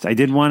past, I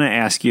did want to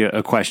ask you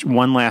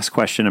one last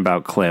question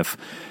about Cliff.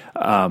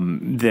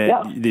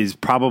 That is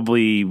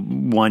probably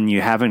one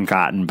you haven't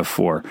gotten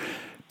before.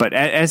 But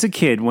as a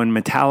kid, when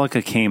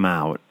Metallica came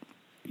out,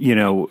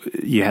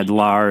 you had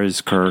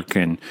Lars, Kirk,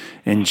 and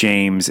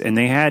James, and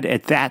they had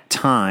at that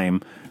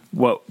time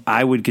what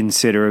I would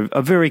consider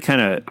a very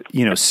kind of,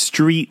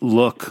 street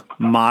look,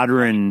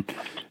 modern,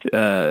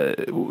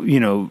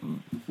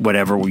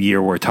 whatever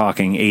year we're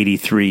talking,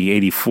 83,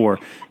 84.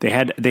 They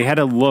had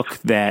a look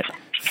that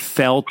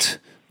felt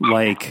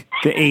like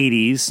the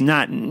 80s,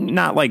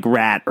 not like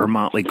Rat or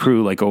Motley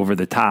Crue, like over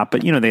the top,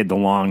 but, they had the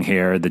long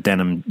hair, the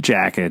denim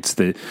jackets,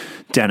 the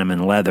denim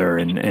and leather,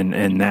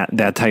 and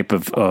that type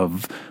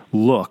of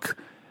look.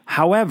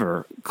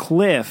 However,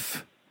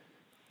 Cliff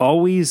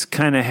always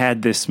kind of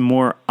had this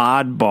more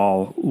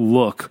oddball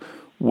look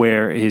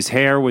where his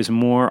hair was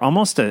more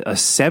almost a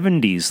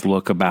 70s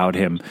look about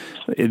him,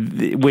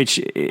 which,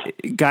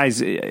 guys,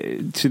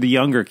 to the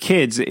younger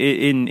kids,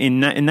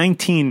 in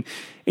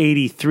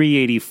 1983,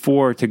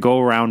 84, to go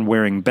around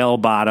wearing bell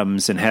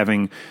bottoms and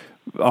having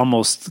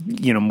almost,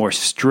 more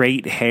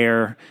straight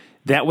hair,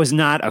 that was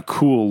not a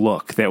cool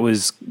look. That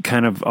was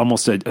kind of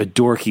almost a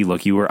dorky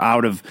look. You were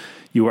out of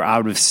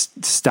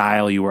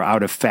style, you were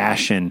out of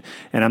fashion.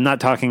 And I'm not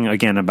talking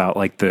again about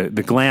like the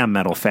glam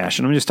metal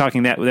fashion. I'm just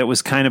talking that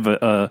was kind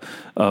of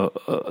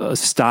a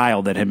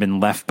style that had been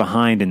left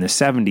behind in the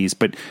 70s,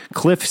 but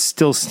Cliff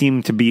still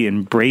seemed to be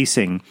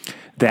embracing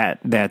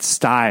that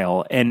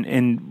style.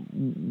 And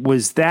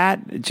was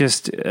that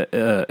just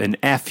an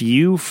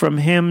FU from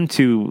him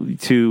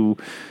to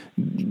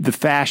the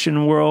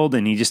fashion world,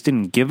 and he just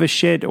didn't give a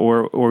shit,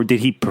 or did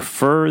he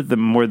prefer the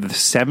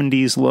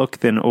 70s look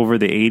than over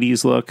the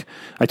 80s look?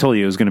 I told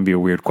you it was going to be a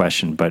weird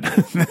question, but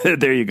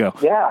there you go.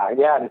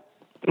 Yeah.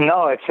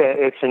 No, it's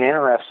an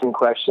interesting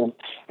question,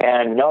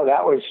 and no,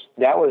 that was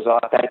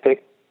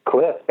authentic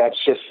Cliff. That's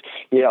just,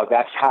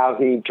 that's how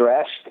he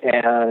dressed,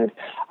 and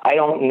I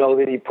don't know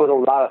that he put a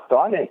lot of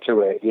thought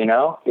into it.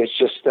 It's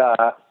just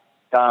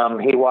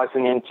he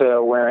wasn't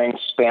into wearing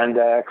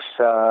spandex,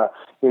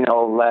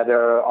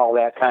 leather, all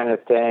that kind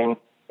of thing.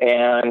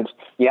 And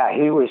yeah,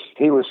 he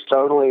was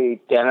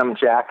totally denim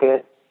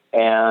jacket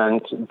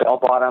and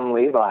bell-bottom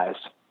Levi's.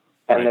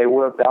 and they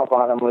wore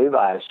bell-bottom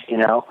Levi's, you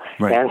know,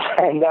 Right.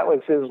 and that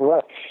was his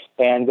look.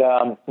 And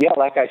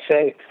like I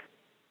say,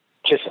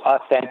 just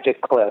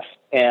authentic Cliff,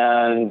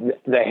 and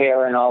the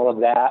hair and all of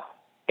that,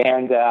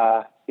 and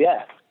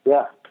yeah.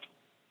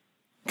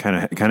 Kind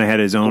of had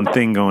his own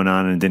thing going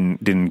on and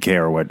didn't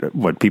care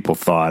what people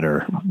thought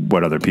or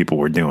what other people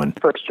were doing.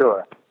 For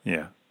sure.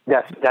 Yeah.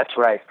 That's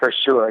right, for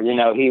sure. You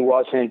know, he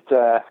wasn't,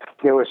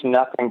 there was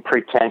nothing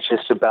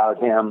pretentious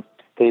about him.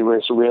 He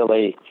was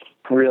really,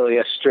 really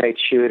a straight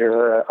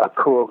shooter, a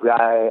cool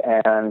guy,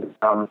 and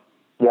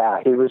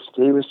he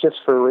was just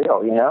for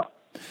real, you know?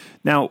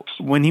 Now,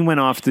 when he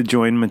went off to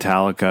join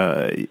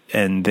Metallica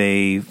and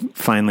they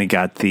finally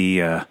got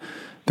the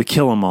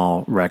Kill 'Em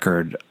All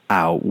record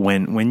out,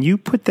 when you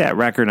put that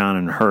record on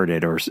and heard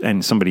it,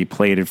 and somebody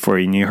played it for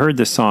you, and you heard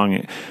the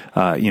song,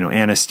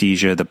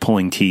 Anesthesia, the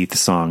Pulling Teeth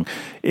song,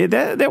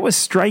 that was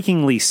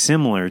strikingly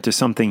similar to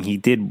something he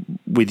did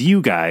with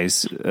you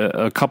guys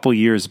a couple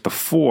years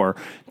before.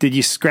 Did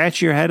you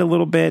scratch your head a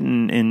little bit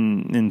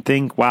and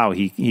think, wow,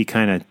 he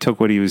kind of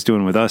took what he was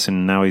doing with us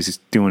and now he's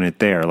doing it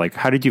there? Like,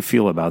 how did you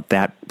feel about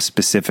that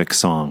specific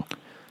song?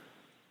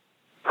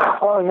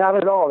 Oh, not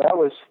at all. That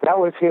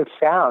was his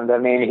sound. I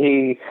mean,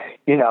 he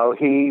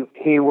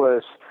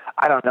was,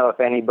 I don't know if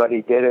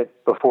anybody did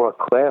it before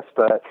Cliff,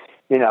 but,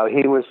 you know,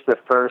 he was the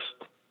first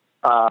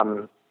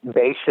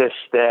bassist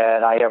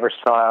that I ever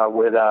saw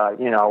with a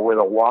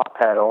wah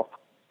pedal.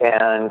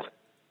 And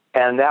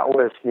that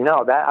was, you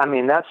know,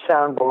 that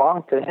sound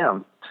belonged to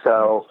him.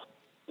 So,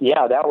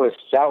 yeah, that was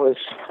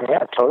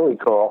totally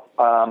cool.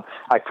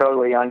 I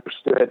totally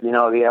understood, you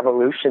know, the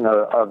evolution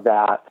of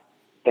that.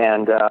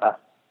 And,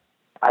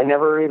 I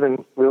never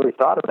even really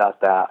thought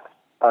about that,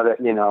 other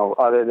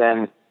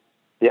than,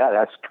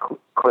 that's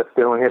Cliff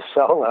doing his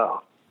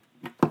solo.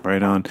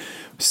 Right on.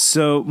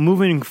 So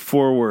moving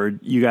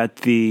forward, you got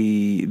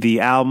the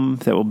album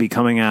that will be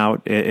coming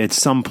out at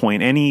some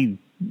point. Any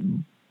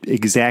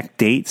exact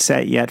date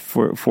set yet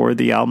for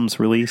the album's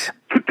release?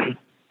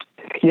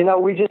 You know,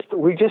 we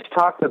just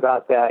talked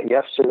about that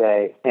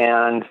yesterday,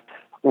 and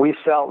we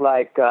felt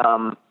like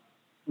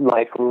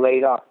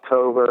late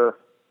October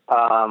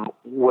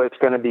was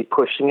going to be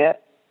pushing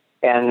it,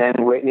 and then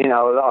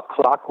the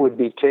clock would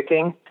be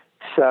ticking.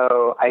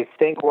 So I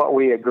think what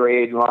we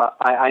agreed,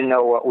 I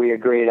know what we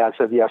agreed as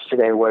of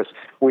yesterday, was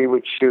we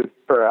would shoot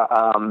for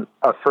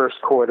a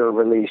first quarter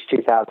release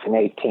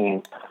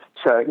 2018.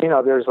 So, you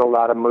know, there's a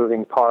lot of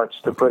moving parts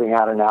to putting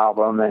out an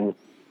album, and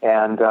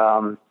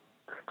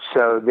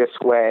so this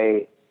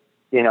way,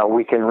 you know,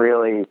 we can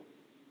really,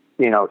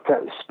 you know,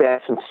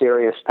 spend some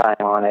serious time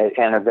on it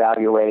and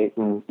evaluate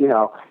and, you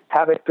know,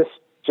 have it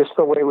just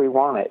the way we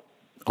want it.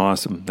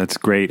 Awesome. That's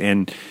great.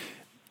 And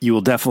you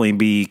will definitely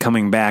be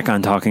coming back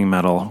on Talking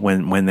Metal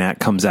when that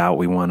comes out.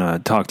 We want to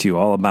talk to you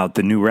all about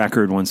the new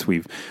record once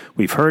we've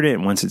heard it,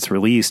 once it's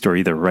released, or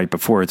either right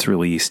before it's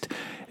released.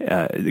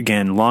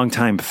 Again,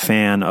 longtime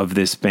fan of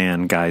this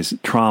band, guys.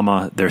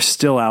 Trauma. They're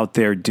still out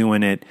there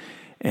doing it,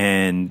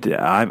 and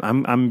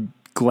I'm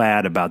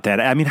glad about that.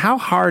 I mean, how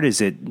hard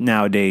is it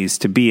nowadays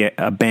to be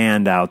a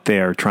band out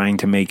there trying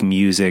to make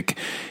music?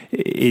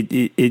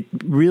 It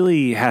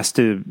really has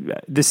to.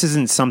 This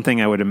isn't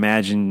something I would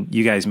imagine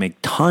you guys make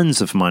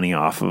tons of money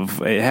off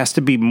of. It has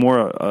to be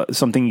more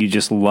something you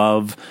just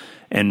love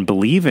and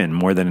believe in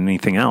more than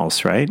anything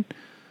else, right?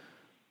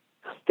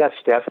 That's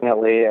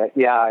definitely it.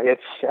 Yeah,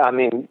 it's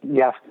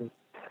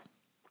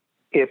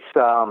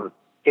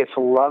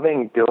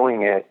loving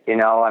doing it. You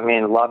know, I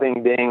mean,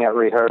 loving being at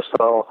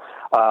rehearsal.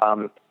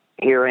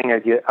 Hearing a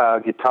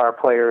guitar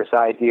player's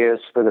ideas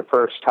for the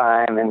first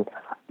time, and,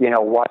 you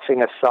know,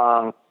 watching a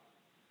song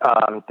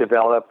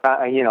develop,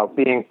 you know,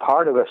 being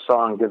part of a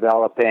song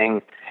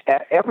developing,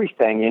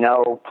 everything, you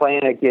know,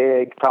 playing a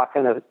gig,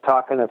 talking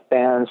to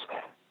fans.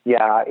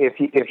 Yeah,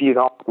 if you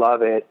don't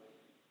love it,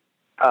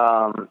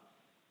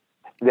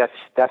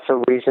 that's a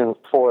reason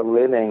for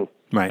living.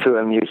 Right. To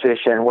a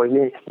musician. Well,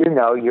 you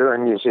know, you're a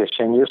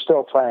musician. You're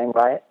still playing,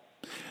 right?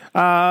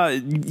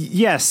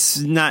 Yes,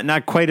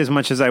 not quite as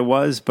much as I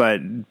was,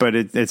 but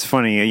it's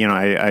funny. You know,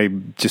 I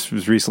just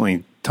was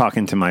recently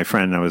talking to my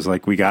friend, and I was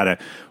like, we gotta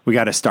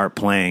start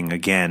playing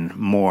again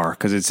more,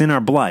 because it's in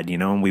our blood, you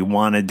know, and we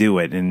want to do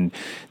it. And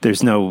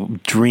there's no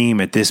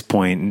dream at this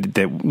point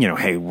that, you know,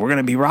 hey, we're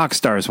gonna be rock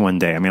stars one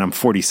day. I mean, I'm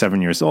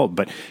 47 years old,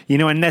 but, you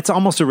know, and that's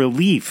almost a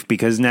relief,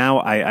 because now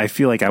I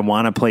feel like I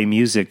want to play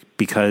music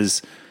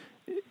because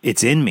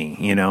it's in me,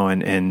 you know,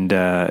 and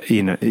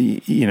you know,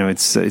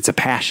 it's a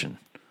passion.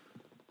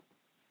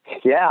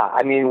 Yeah,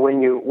 I mean,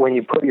 when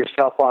you put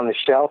yourself on the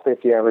shelf,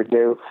 if you ever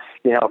do,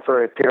 you know,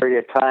 for a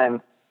period of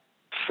time,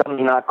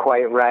 something's not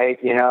quite right,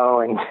 you know,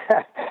 and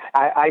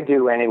I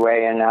do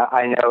anyway, and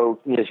I know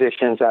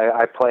musicians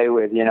I play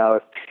with, you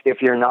know,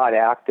 if you're not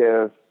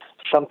active,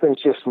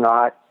 something's just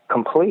not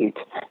complete,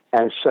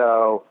 and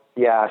so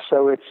yeah,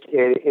 so it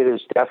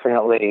is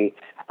definitely,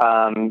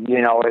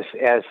 you know,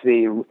 as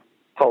the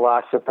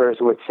philosophers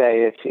would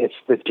say, it's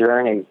the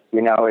journey,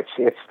 you know, it's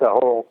the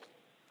whole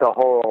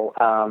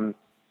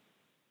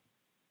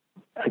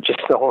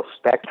just the whole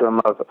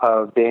spectrum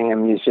of being a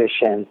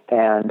musician.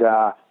 And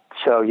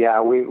so,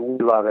 yeah, we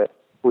love it.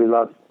 We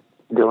love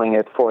doing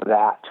it for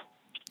that.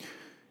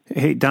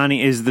 Hey,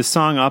 Donnie, is the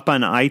song up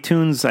on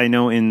iTunes? I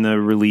know in the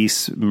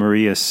release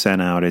Maria sent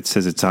out, it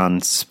says it's on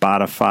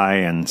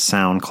Spotify and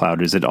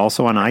SoundCloud. Is it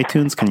also on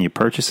iTunes? Can you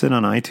purchase it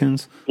on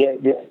iTunes? Yeah.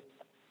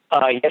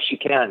 Yes, you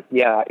can.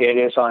 Yeah, it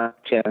is on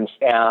iTunes,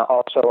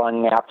 also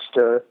on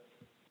Napster.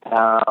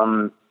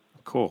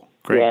 Cool.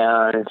 Great.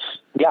 And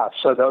yeah,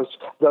 so those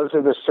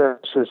are the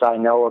services I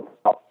know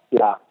about.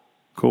 Yeah.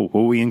 Cool.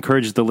 Well, we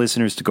encourage the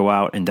listeners to go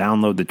out and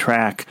download the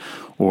track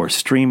or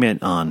stream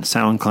it on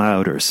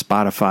SoundCloud or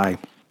Spotify.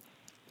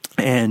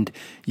 And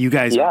you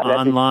guys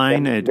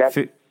online at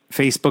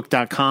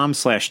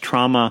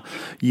facebook.com/Trauma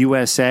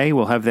USA.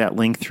 We'll have that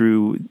link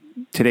through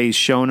today's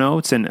show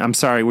notes. And I'm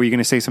sorry, were you going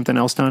to say something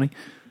else, Donnie?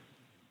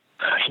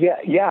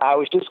 Yeah. I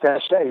was just going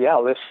to say,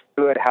 let's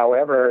do it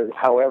however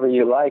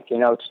you like.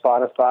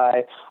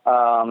 Spotify,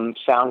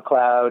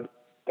 SoundCloud,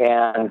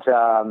 and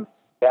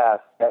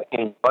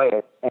enjoy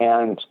it.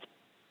 And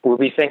we'll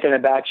be thinking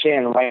about you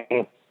and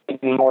writing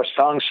more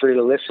songs for you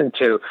to listen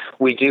to.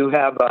 We do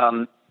have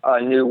a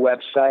new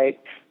website,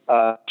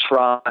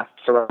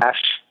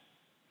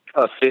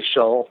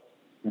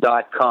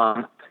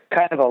 TraumaThrashOfficial.com.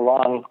 Kind of a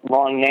long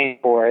name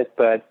for it,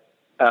 but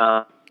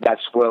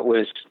that's what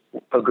was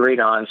agreed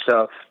on.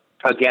 So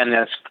again,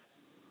 that's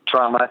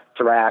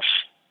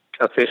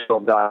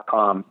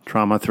TraumaThrashOfficial.com.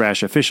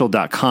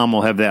 TraumaThrashOfficial.com.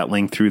 We'll have that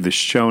link through the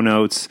show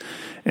notes.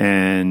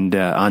 And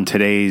on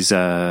today's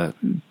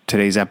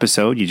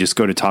episode, you just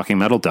go to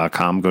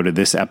TalkingMetal.com, go to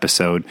this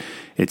episode.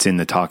 It's in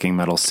the Talking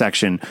Metal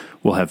section.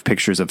 We'll have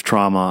pictures of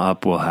Trauma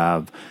up. We'll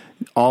have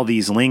all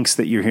these links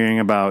that you're hearing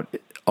about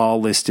all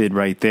listed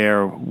right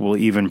there. We'll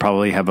even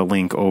probably have a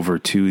link over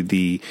to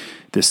the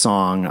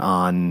song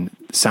on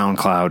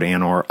SoundCloud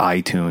and or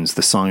iTunes.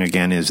 The song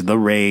again is The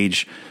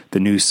Rage, the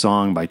new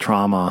song by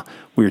Trauma.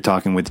 We were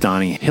talking with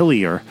Donnie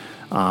Hillier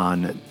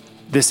on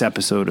this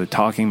episode of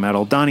Talking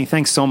Metal. Donnie,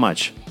 thanks so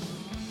much.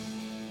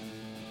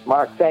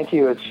 Mark, thank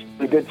you. It's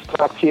really good to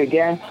talk to you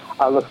again.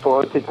 I look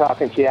forward to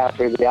talking to you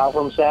after the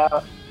album's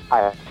out. I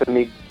have to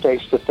meet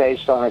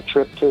face-to-face on a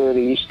trip to the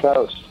East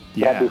Coast.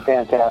 Yeah. That'd be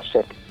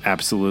fantastic.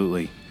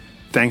 Absolutely.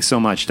 Thanks so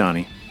much,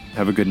 Donnie.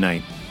 Have a good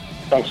night.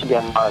 Thanks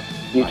again, Mark.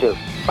 You too.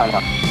 Bye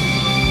now.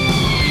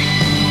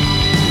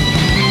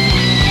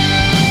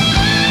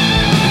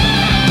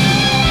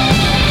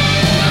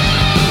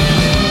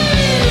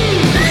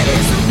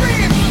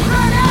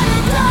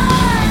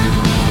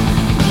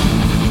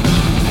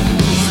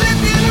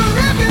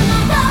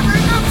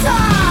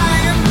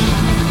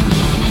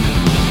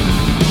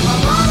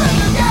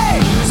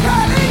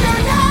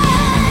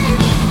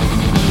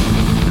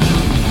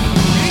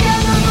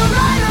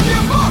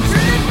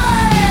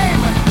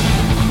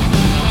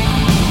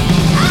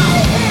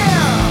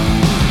 Yeah!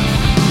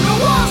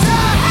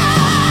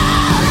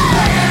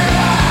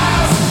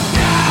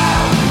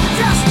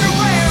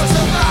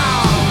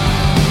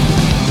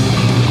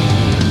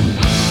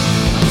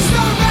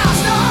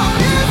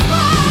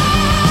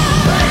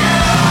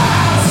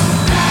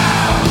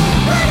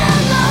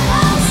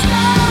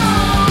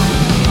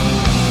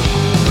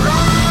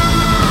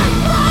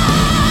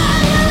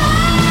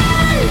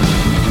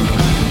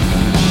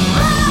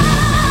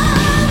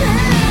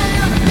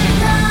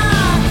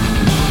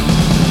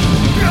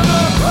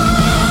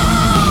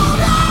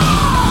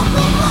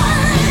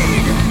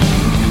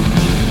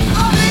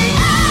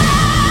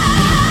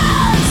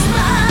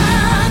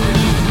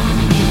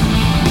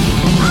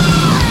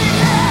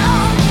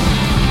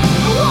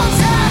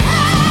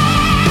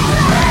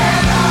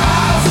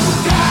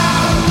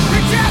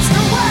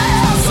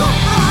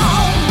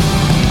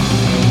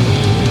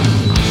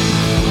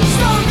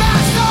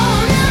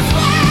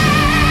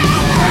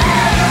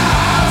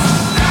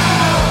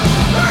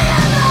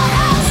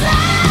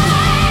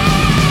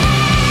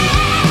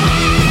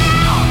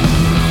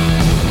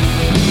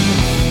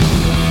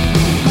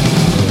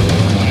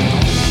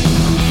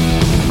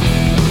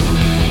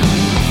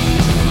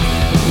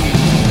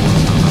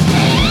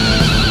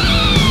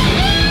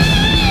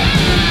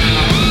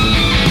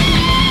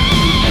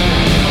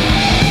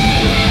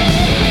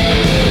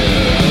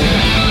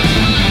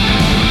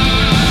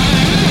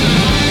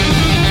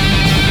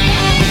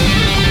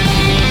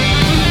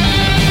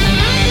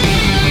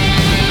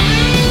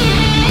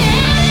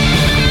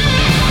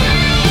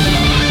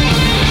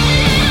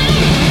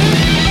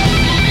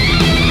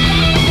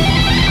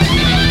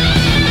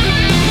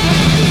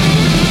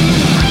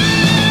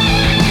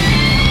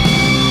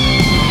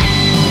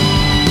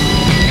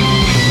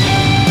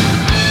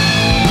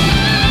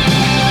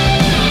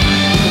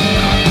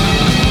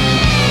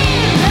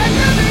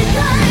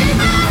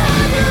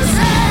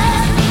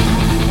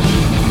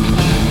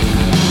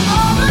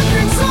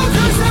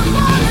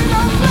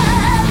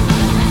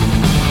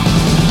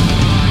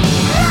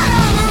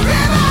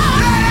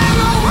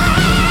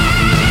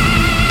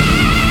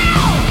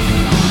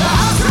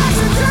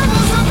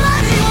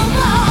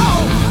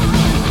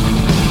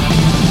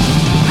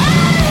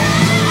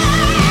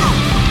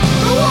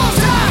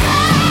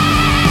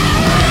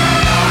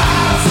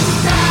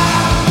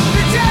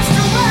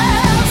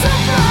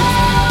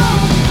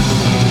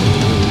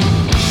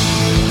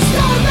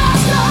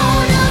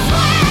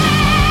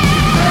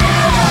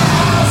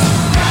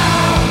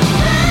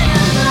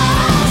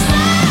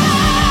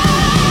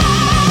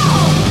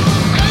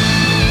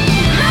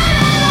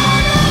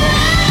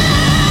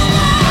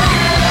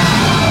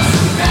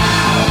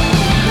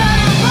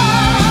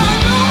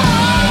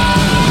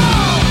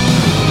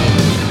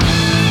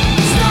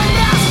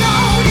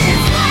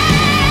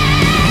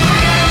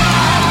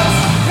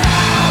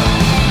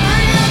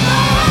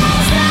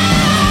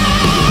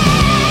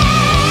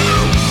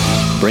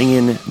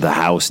 Bringing the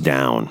House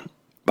Down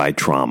by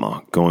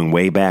Trauma, going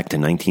way back to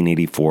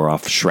 1984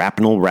 off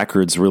Shrapnel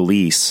Records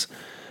release.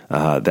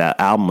 That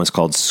album was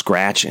called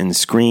Scratch and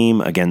Scream.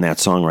 Again, that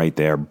song right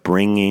there,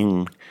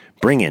 Bringing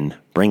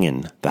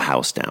the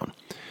House Down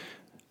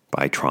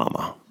by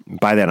Trauma.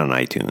 Buy that on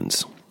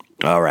iTunes.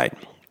 All right. I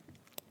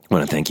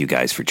want to thank you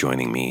guys for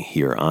joining me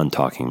here on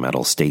Talking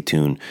Metal. Stay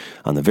tuned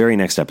on the very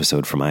next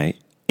episode for my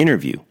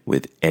interview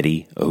with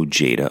Eddie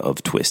Ojeda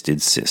of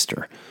Twisted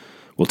Sister.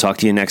 We'll talk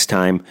to you next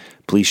time.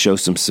 Please show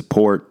some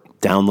support.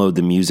 Download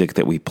the music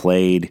that we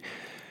played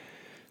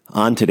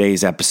on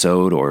today's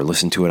episode or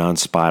listen to it on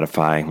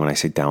Spotify. When I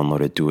say download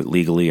it, do it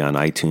legally on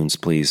iTunes,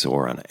 please,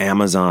 or on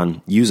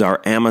Amazon. Use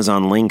our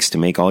Amazon links to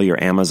make all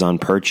your Amazon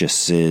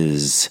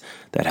purchases.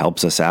 That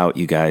helps us out.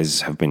 You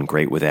guys have been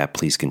great with that.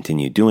 Please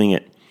continue doing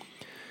it.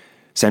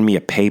 Send me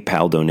a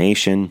PayPal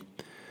donation.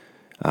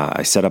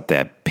 I set up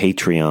that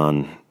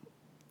Patreon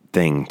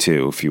thing,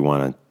 too, if you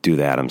want to do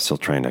that. I'm still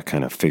trying to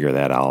kind of figure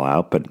that all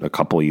out, but a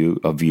couple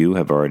of you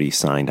have already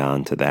signed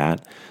on to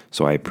that,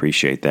 so I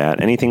appreciate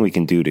that. Anything we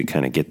can do to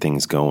kind of get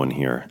things going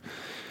here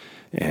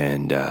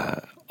and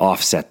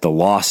offset the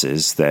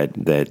losses that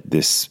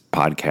this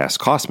podcast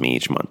costs me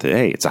each month.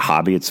 Hey, it's a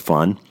hobby. It's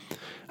fun.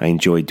 I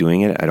enjoy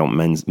doing it. I don't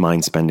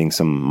mind spending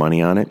some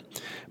money on it.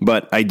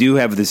 But I do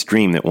have this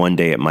dream that one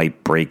day it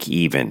might break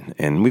even.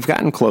 And we've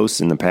gotten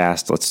close in the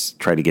past. Let's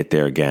try to get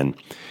there again.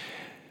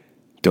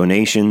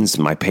 Donations,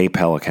 my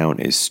PayPal account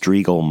is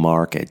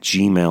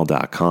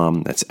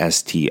strigelmark@gmail.com. That's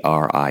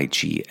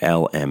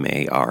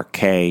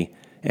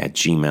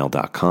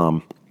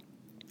STRIGLMARK@gmail.com.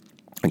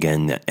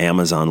 Again, the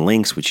Amazon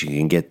links, which you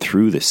can get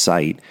through the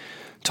site,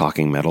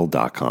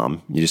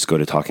 talkingmetal.com. You just go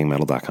to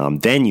talkingmetal.com.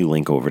 Then you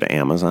link over to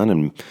Amazon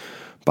and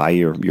buy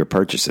your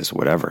purchases,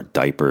 whatever,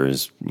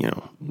 diapers,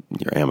 your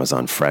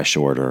Amazon Fresh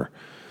order,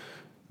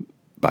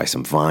 buy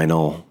some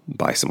vinyl,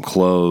 buy some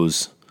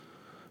clothes,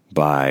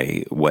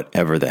 buy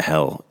whatever the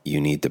hell you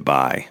need to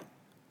buy.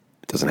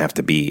 It doesn't have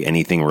to be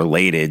anything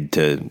related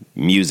to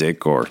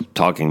music or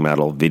talking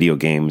metal, video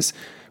games.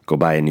 Go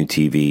buy a new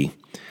TV.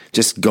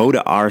 Just go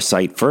to our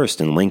site first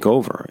and link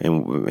over,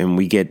 and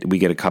we get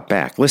a cut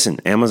back. Listen,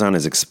 Amazon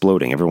is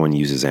exploding. Everyone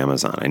uses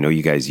Amazon. I know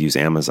you guys use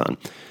Amazon.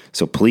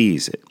 So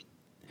please,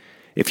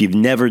 if you've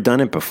never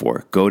done it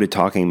before, go to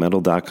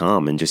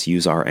talkingmetal.com and just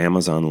use our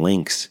Amazon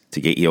links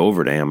to get you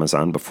over to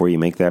Amazon before you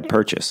make that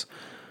purchase.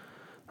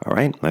 All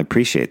right? I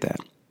appreciate that.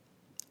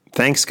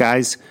 Thanks,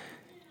 guys.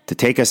 To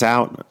take us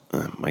out,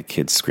 my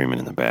kid's screaming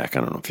in the back.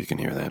 I don't know if you can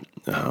hear that.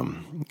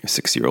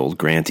 6-year-old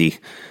Grant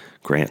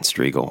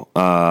Striegel.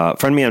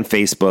 Friend me on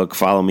Facebook.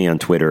 Follow me on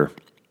Twitter.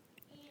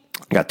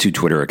 I got 2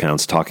 Twitter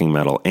accounts, Talking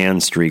Metal and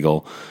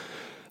Striegel.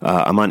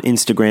 I'm on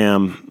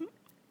Instagram.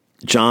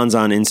 John's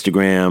on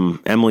Instagram.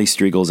 Emily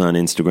Striegel's on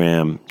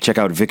Instagram. Check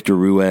out Victor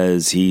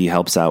Ruiz. He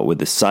helps out with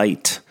the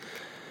site.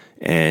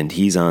 And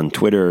he's on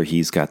Twitter.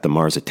 He's got the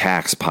Mars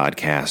Attacks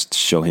podcast.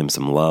 Show him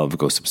some love.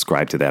 Go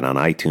subscribe to that on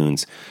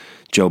iTunes.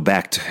 Joe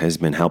Becht has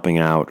been helping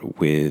out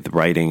with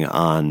writing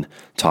on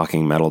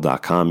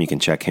talkingmetal.com. You can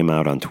check him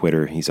out on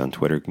Twitter. He's on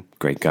Twitter.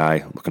 Great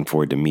guy. Looking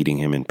forward to meeting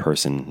him in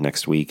person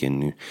next week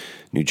in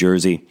New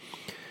Jersey.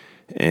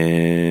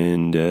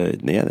 And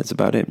yeah, that's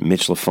about it.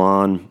 Mitch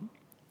LaFawn.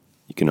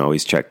 You can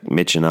always check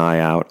Mitch and I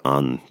out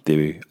on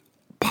the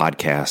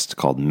podcast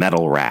called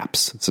Metal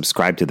Raps.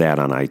 Subscribe to that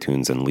on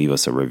iTunes and leave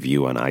us a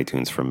review on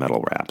iTunes for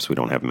Metal Raps. We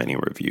don't have many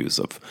reviews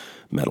of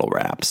Metal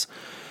Raps.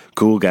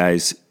 Cool,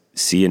 guys.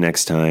 See you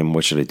next time.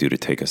 What should I do to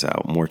take us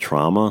out? More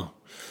Trauma?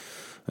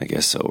 I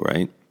guess so,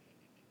 right?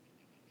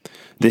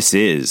 This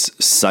is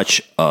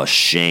Such a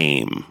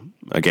Shame.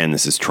 Again,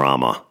 this is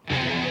Trauma.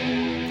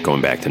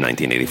 Going back to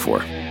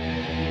 1984.